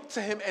 Like, look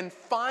to Him and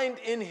find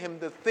in Him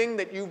the thing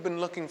that you've been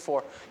looking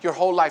for your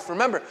whole life.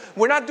 Remember,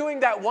 we're not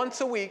doing that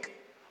once a week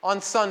on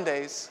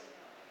Sundays.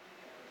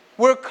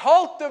 We're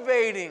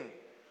cultivating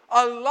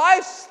a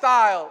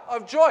lifestyle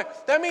of joy.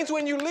 That means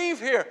when you leave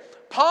here,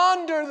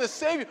 ponder the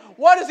Savior.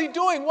 What is He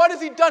doing? What has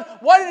He done?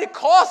 What did it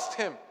cost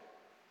Him?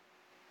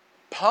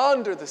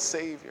 Ponder the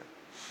Savior.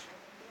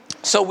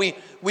 So we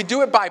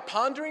do it by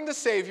pondering the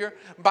Savior,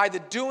 by the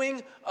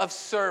doing of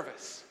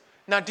service.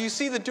 Now, do you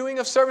see the doing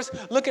of service?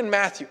 Look in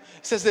Matthew.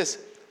 It says this.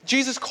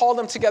 Jesus called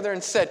them together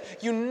and said,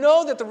 you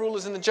know that the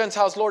rulers in the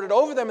Gentiles lord it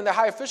over them and the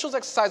high officials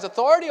exercise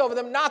authority over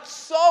them. Not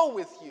so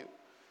with you.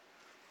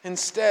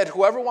 Instead,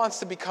 whoever wants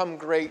to become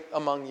great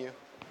among you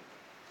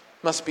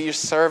must be your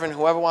servant.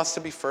 Whoever wants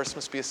to be first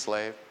must be a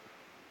slave.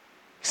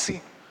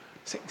 See,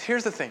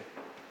 here's the thing.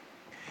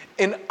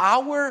 In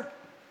our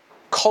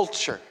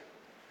culture,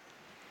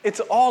 it's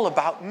all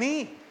about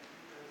me.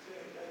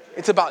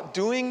 It's about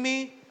doing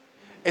me.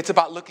 It's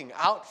about looking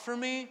out for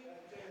me.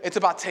 It's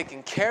about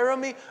taking care of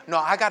me.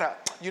 No,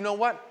 you know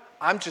what?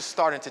 I'm just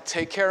starting to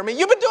take care of me.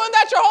 You've been doing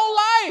that your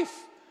whole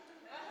life.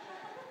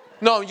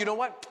 No, you know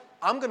what?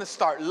 I'm going to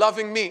start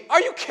loving me.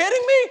 Are you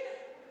kidding me?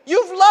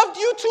 You've loved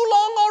you too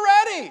long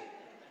already.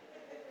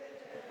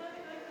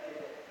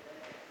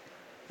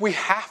 We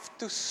have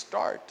to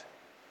start.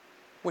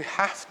 We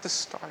have to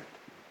start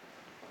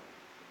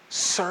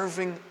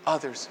serving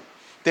others.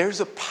 There's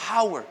a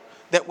power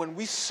that when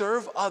we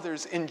serve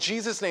others in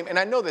Jesus' name, and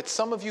I know that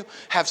some of you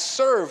have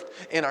served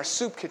in our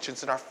soup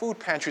kitchens, in our food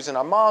pantries, in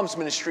our mom's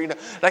ministry,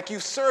 like you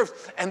served,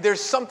 and there's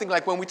something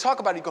like when we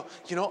talk about it, you go,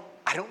 you know,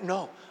 I don't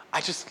know.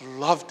 I just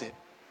loved it.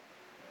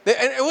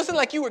 And it wasn't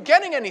like you were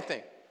getting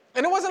anything.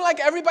 And it wasn't like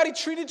everybody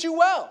treated you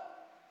well.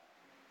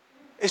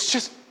 It's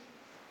just,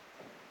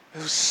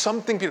 it was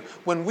something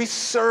beautiful. When we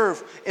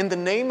serve in the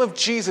name of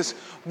Jesus,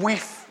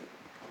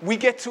 we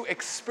get to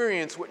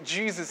experience what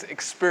Jesus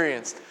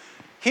experienced.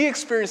 He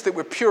experienced it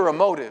with purer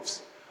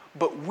motives,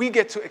 but we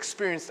get to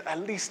experience at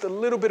least a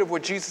little bit of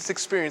what Jesus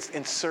experienced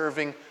in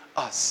serving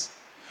us.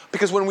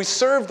 Because when we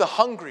serve the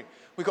hungry,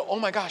 we go, oh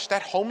my gosh,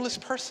 that homeless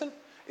person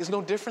is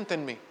no different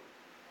than me.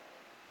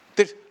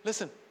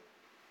 Listen,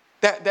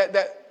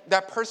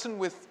 that person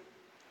with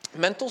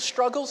mental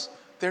struggles,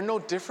 they're no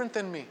different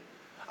than me.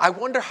 I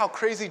wonder how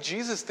crazy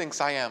Jesus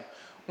thinks I am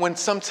when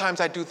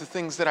sometimes I do the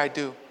things that I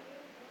do.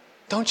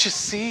 Don't you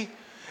see?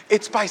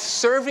 It's by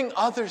serving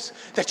others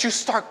that you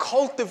start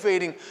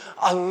cultivating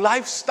a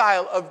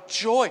lifestyle of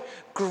joy,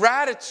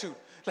 gratitude.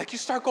 Like you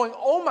start going,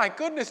 oh my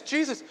goodness,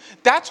 Jesus,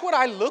 that's what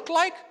I look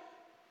like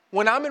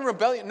when I'm in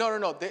rebellion.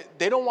 No.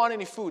 They don't want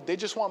any food. They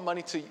just want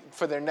money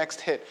for their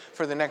next hit,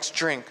 for the next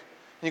drink.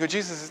 And you go,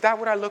 Jesus, is that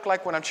what I look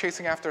like when I'm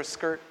chasing after a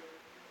skirt?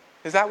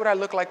 Is that what I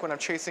look like when I'm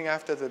chasing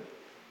after the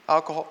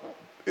alcohol?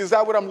 Is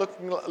that what I'm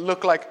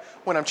look like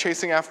when I'm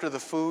chasing after the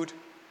food?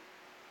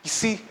 You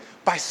see,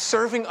 by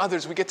serving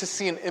others, we get to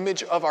see an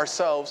image of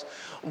ourselves,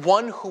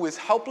 one who is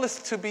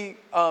helpless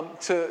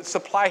to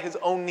supply his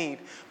own need.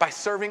 By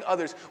serving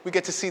others, we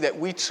get to see that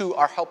we too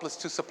are helpless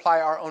to supply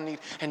our own need,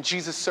 and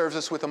Jesus serves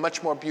us with a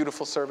much more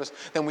beautiful service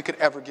than we could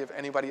ever give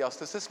anybody else.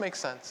 Does this make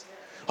sense?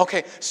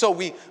 Okay, so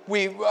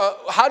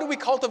how do we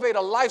cultivate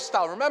a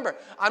lifestyle? Remember,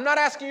 I'm not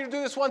asking you to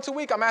do this once a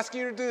week. I'm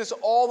asking you to do this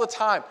all the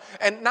time.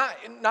 And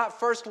not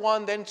first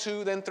one, then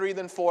two, then three,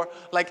 then four,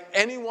 like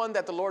anyone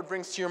that the Lord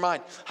brings to your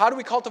mind. How do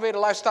we cultivate a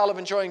lifestyle of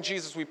enjoying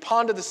Jesus? We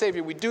ponder the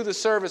Savior. We do the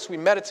service. We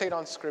meditate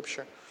on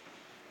Scripture.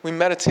 We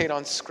meditate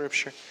on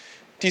Scripture.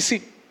 Do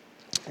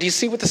you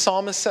see what the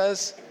psalmist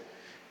says?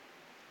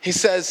 He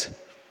says,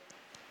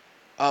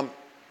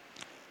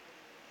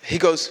 he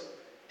goes,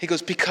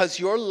 because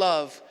your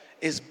love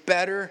is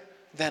better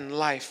than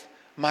life,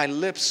 my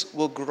lips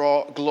will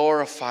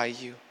glorify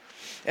you.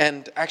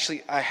 And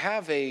actually, I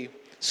have a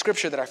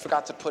scripture that I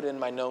forgot to put in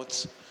my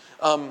notes,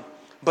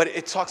 but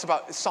it talks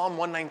about Psalm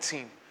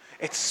 119.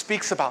 It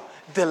speaks about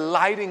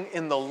delighting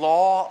in the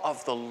law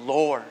of the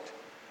Lord.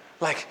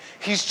 Like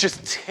he's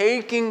just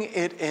taking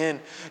it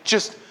in,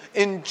 just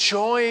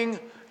enjoying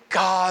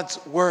God's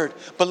word.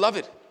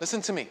 Beloved,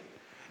 listen to me.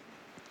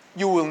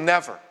 You will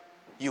never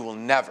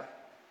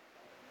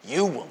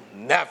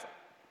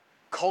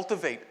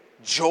cultivate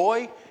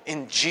joy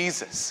in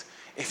Jesus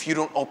if you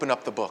don't open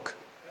up the book.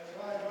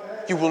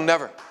 You will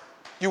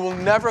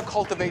never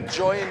cultivate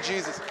joy in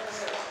Jesus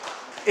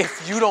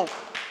if you don't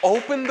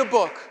open the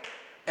book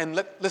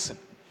and listen.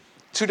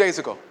 2 days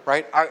ago,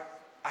 right? I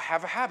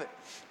have a habit.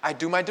 I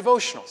do my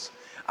devotionals.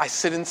 I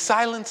sit in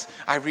silence.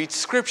 I read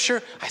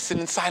scripture. I sit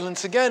in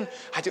silence again.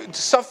 I do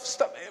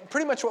stuff.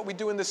 Pretty much what we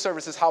do in this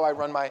service is how I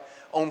run my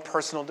own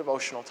personal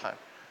devotional time.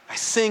 I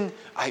sing.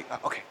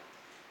 Okay.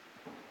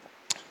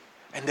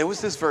 And there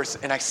was this verse,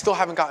 and I still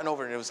haven't gotten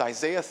over it. It was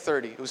Isaiah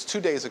 30. It was 2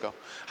 days ago.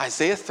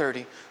 Isaiah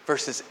 30,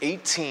 verses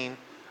 18.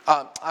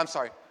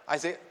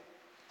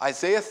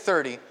 Isaiah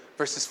 30,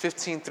 verses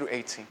 15 through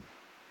 18.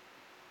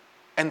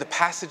 And the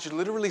passage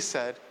literally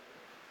said,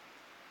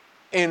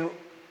 in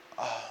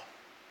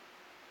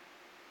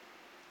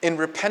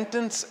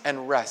repentance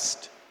and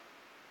rest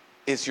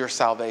is your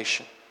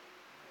salvation.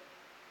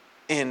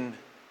 In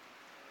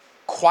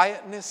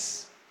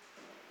quietness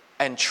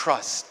and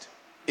trust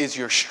is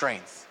your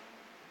strength.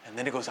 And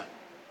then it goes on.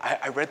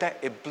 I read that.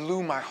 It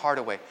blew my heart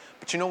away.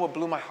 But you know what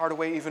blew my heart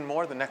away even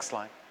more? The next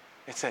line.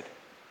 It said,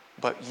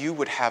 but you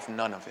would have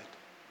none of it.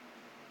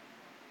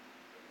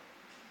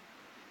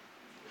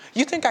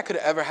 You think I could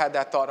have ever had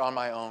that thought on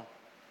my own?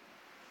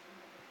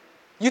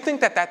 You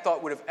think that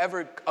thought would have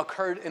ever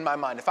occurred in my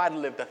mind if I'd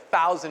lived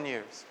 1,000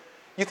 years?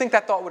 You think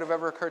that thought would have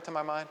ever occurred to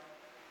my mind?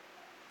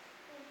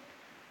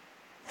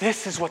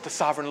 This is what the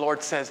sovereign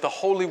Lord says, the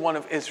Holy One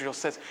of Israel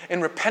says.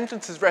 In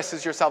repentance and rest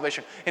is your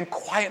salvation. In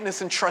quietness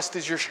and trust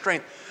is your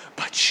strength.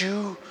 But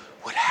you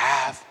would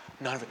have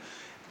none of it.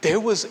 There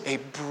was a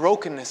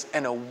brokenness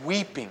and a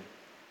weeping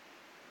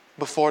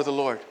before the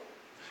Lord.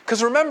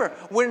 Because remember,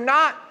 we're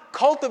not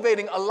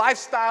cultivating a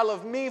lifestyle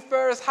of me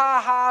first,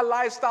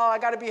 lifestyle, I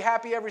got to be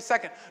happy every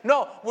second.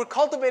 No, we're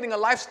cultivating a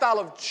lifestyle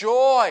of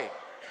joy.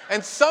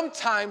 And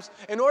sometimes,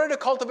 in order to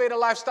cultivate a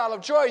lifestyle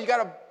of joy, you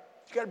got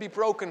to be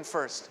broken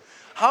first.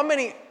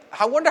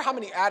 I wonder how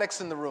many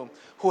addicts in the room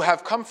who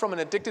have come from an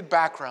addicted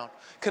background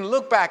can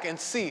look back and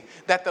see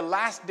that the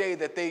last day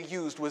that they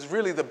used was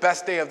really the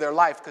best day of their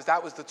life, because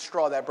that was the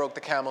straw that broke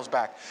the camel's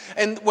back.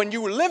 And when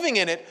you were living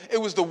in it, it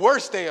was the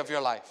worst day of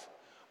your life.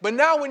 But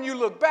now when you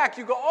look back,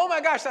 you go, oh my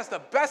gosh, that's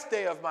the best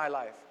day of my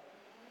life.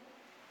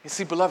 You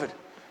see, beloved,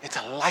 it's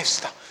a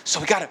lifestyle.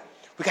 So we gotta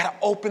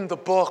open the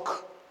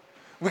book.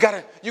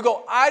 You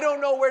go, I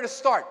don't know where to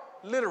start.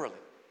 Literally.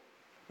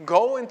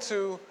 Go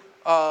into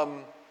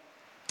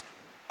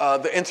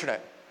the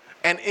internet.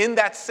 And in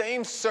that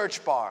same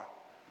search bar,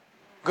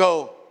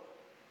 go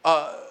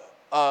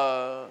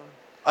a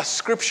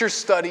scripture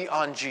study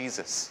on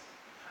Jesus.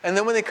 And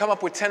then when they come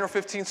up with 10 or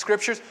 15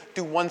 scriptures,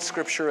 do one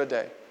scripture a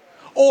day.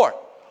 Or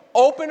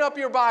open up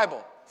your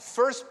Bible.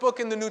 First book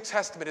in the New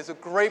Testament is a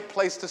great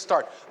place to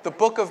start. The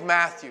book of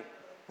Matthew,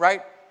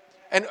 right?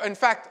 And in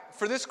fact,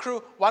 for this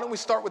crew, why don't we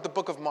start with the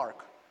book of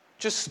Mark?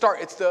 Just start.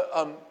 It's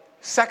the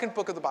second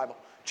book of the Bible.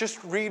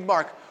 Just read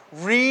Mark.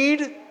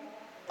 Read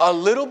a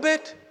little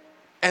bit,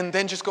 and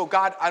then just go,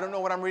 God, I don't know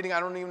what I'm reading. I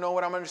don't even know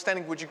what I'm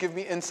understanding. Would you give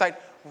me insight?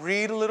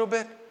 Read a little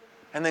bit,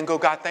 and then go,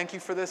 God, thank you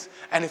for this.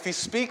 And if he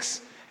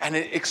speaks and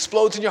it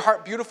explodes in your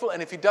heart, beautiful.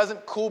 And if he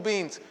doesn't, cool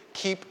beans.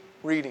 Keep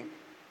reading.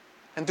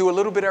 And do a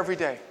little bit every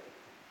day.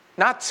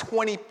 Not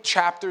 20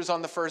 chapters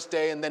on the first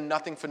day and then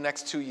nothing for the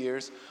next 2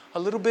 years. A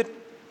little bit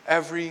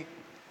every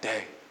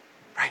day,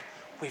 right?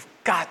 We've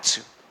got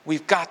to.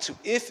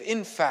 If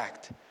in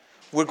fact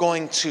we're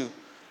going to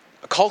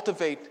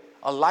cultivate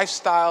a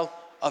lifestyle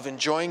of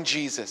enjoying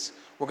Jesus,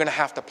 we're going to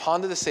have to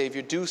ponder the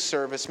Savior, do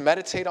service,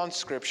 meditate on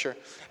Scripture,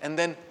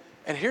 and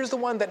here's the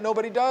one that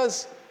nobody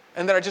does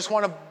and that I just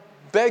want to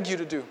beg you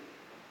to do.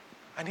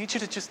 I need you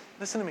to just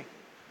listen to me.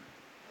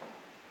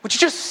 Would you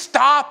just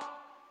stop?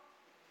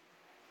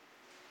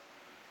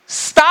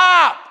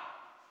 Stop!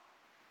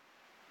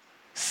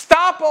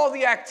 Stop all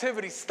the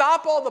activity.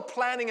 Stop all the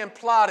planning and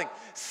plotting.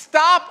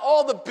 Stop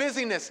all the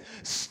busyness.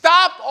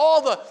 Stop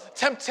all the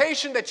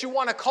temptation that you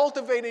want to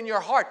cultivate in your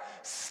heart.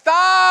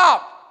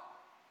 Stop!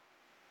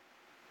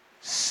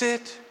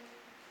 Sit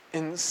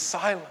in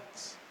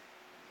silence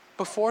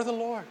before the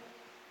Lord.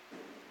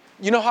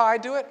 You know how I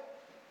do it?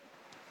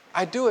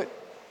 I do it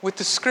with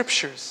the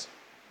scriptures.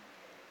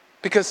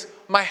 Because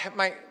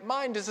my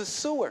mind is a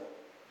sewer.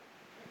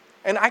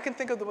 And I can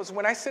think of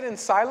when I sit in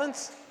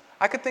silence,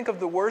 I could think of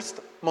the worst,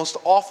 most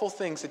awful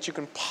things that you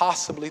can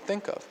possibly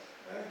think of.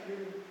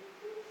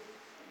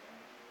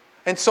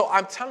 And so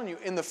I'm telling you,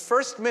 in the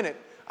first minute,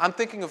 I'm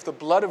thinking of the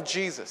blood of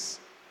Jesus.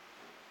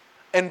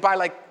 And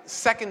by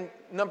second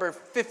number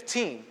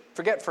 15,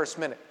 forget first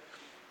minute.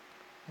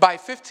 By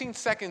 15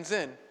 seconds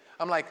in,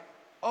 I'm like,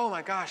 oh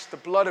my gosh, the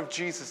blood of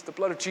Jesus. The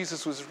blood of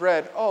Jesus was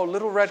red. Oh,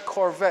 little red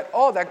Corvette.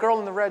 Oh, that girl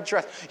in the red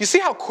dress. You see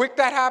how quick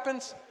that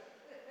happens?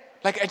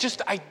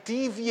 I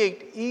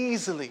deviate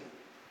easily.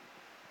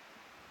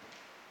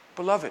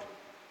 Beloved,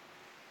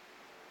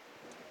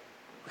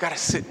 we got to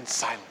sit in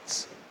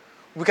silence.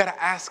 We got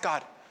to ask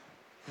God,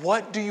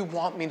 what do you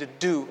want me to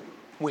do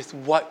with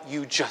what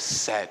you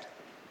just said?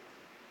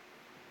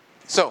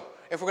 So,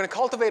 if we're going to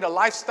cultivate a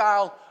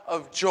lifestyle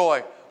of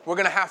joy, we're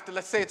going to have to,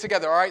 let's say it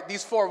together, all right?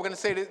 These four, we're going to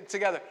say it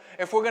together.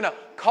 If we're going to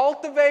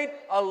cultivate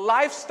a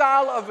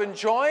lifestyle of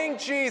enjoying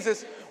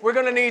Jesus, we're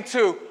going to need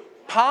to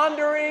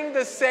pondering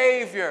the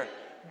Savior,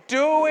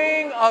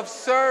 doing of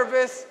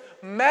service,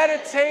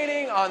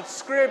 meditating on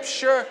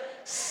Scripture,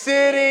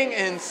 sitting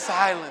in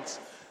silence.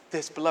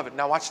 This, beloved,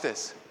 now watch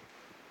this.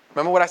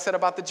 Remember what I said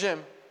about the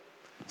gym?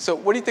 So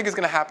what do you think is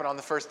going to happen on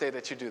the first day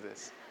that you do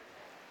this?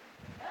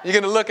 You're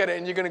going to look at it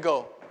and you're going to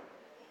go,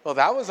 well,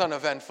 that was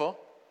uneventful.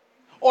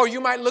 Or you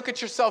might look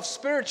at yourself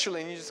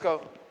spiritually and you just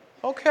go,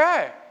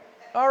 okay,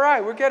 all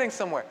right, we're getting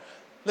somewhere.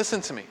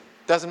 Listen to me.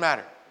 Doesn't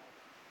matter.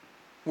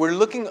 We're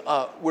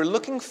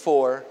looking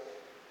for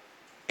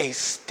a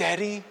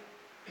steady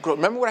growth.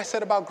 Remember what I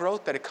said about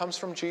growth? That it comes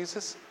from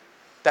Jesus?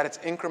 That it's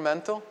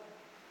incremental?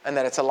 And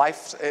that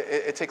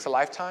it takes a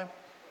lifetime?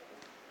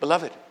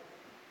 Beloved,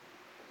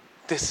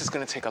 this is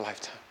going to take a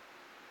lifetime.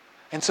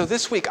 And so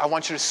this week, I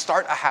want you to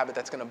start a habit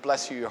that's going to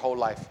bless you your whole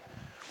life.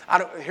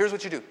 Here's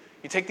what you do.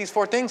 You take these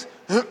 4 things.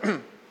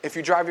 If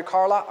you drive your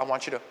car a lot, I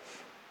want you to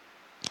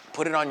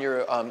put it on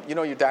your,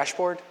 your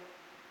dashboard,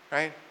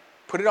 right?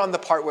 Put it on the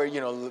part where,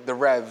 the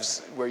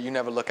revs, where you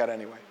never look at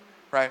anyway,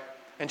 right?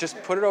 And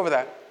just put it over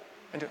that.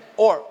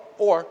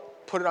 Or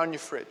put it on your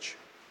fridge.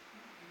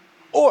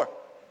 Or,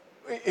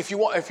 if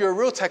you're a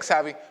real tech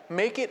savvy,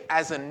 make it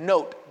as a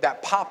note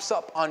that pops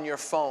up on your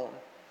phone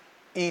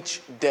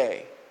each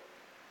day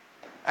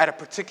at a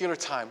particular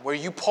time where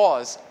you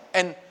pause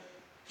and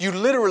you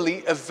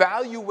literally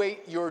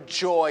evaluate your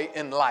joy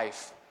in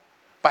life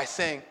by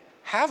saying,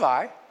 have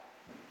I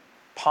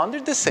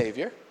pondered the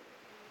Savior?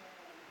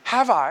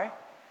 Have I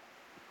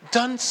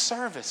done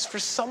service for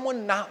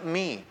someone not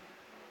me?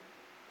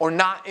 or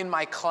not in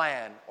my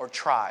clan or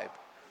tribe?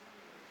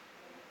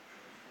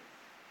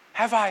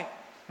 Have I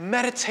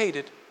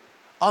meditated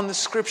on the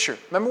scripture?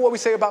 Remember what we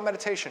say about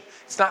meditation.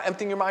 It's not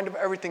emptying your mind of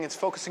everything. It's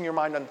focusing your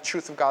mind on the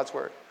truth of God's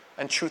word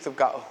and truth of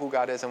God, who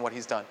God is and what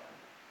he's done.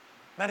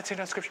 Meditate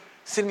on scripture,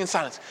 sitting in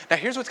silence. Now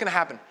here's what's going to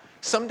happen.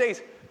 Some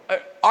days,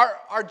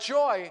 our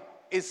joy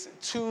is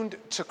tuned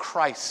to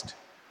Christ.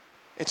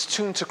 It's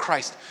tuned to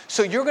Christ.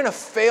 So you're going to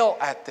fail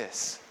at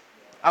this.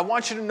 I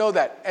want you to know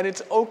that. And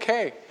it's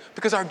okay.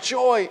 Because our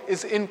joy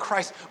is in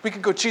Christ. We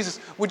can go, Jesus,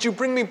 would you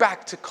bring me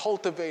back to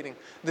cultivating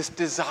this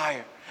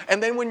desire?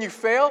 And then when you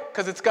fail,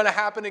 because it's going to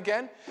happen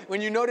again,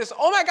 when you notice,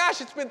 oh my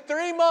gosh, it's been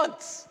 3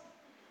 months,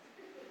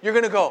 you're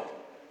going to go,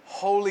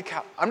 holy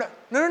cow.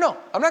 No.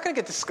 I'm not going to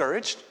get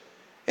discouraged.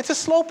 It's a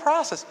slow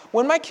process.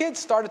 When my kids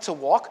started to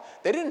walk,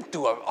 they didn't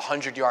do a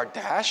 100-yard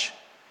dash.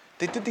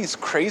 They did these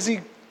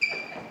crazy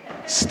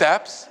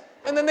steps,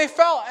 and then they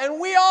fell, and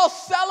we all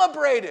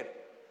celebrated.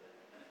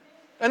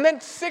 And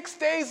then 6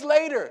 days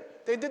later,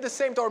 they did the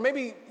same thing, or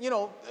maybe,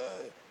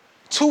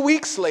 2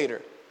 weeks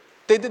later,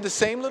 they did the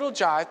same little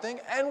jive thing,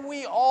 and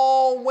we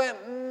all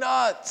went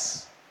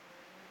nuts.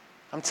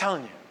 I'm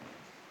telling you,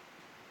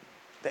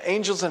 the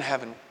angels in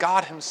heaven,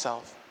 God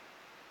himself,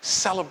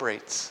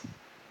 celebrates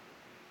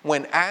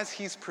when, as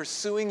he's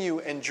pursuing you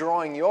and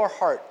drawing your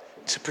heart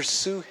to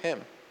pursue him,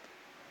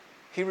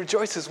 he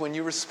rejoices when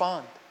you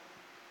respond.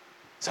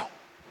 So,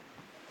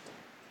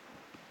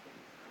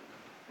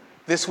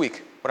 this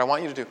week, what I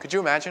want you to do, could you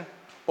imagine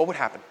what would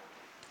happen?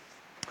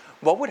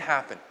 What would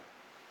happen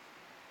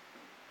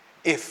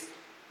if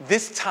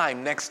this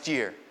time next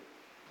year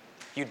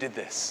you did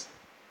this?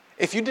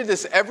 If you did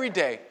this every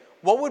day,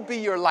 what would be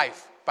your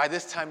life by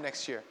this time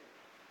next year?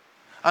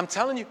 I'm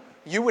telling you,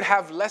 you would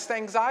have less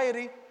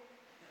anxiety.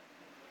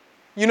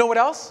 You know what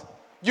else?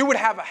 You would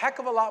have a heck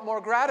of a lot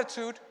more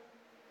gratitude.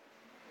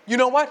 You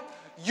know what?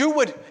 You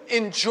would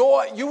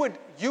enjoy, you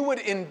would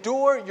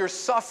endure your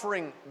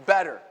suffering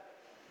better.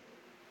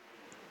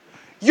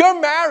 Your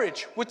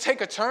marriage would take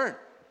a turn.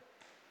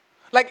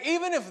 Like,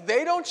 even if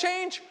they don't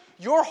change,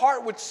 your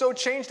heart would so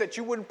change that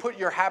you wouldn't put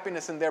your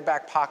happiness in their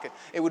back pocket.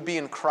 It would be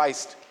in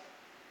Christ,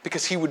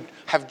 because he would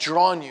have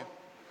drawn you.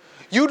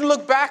 You'd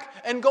look back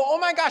and go, oh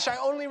my gosh, I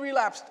only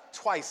relapsed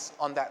twice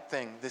on that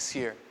thing this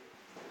year.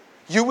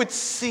 You would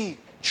see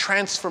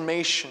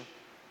transformation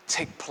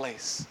take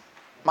place.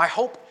 My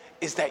hope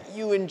is that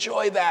you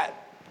enjoy that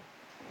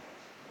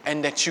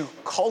and that you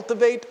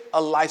cultivate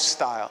a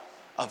lifestyle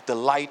of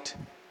delight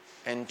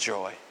and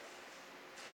joy.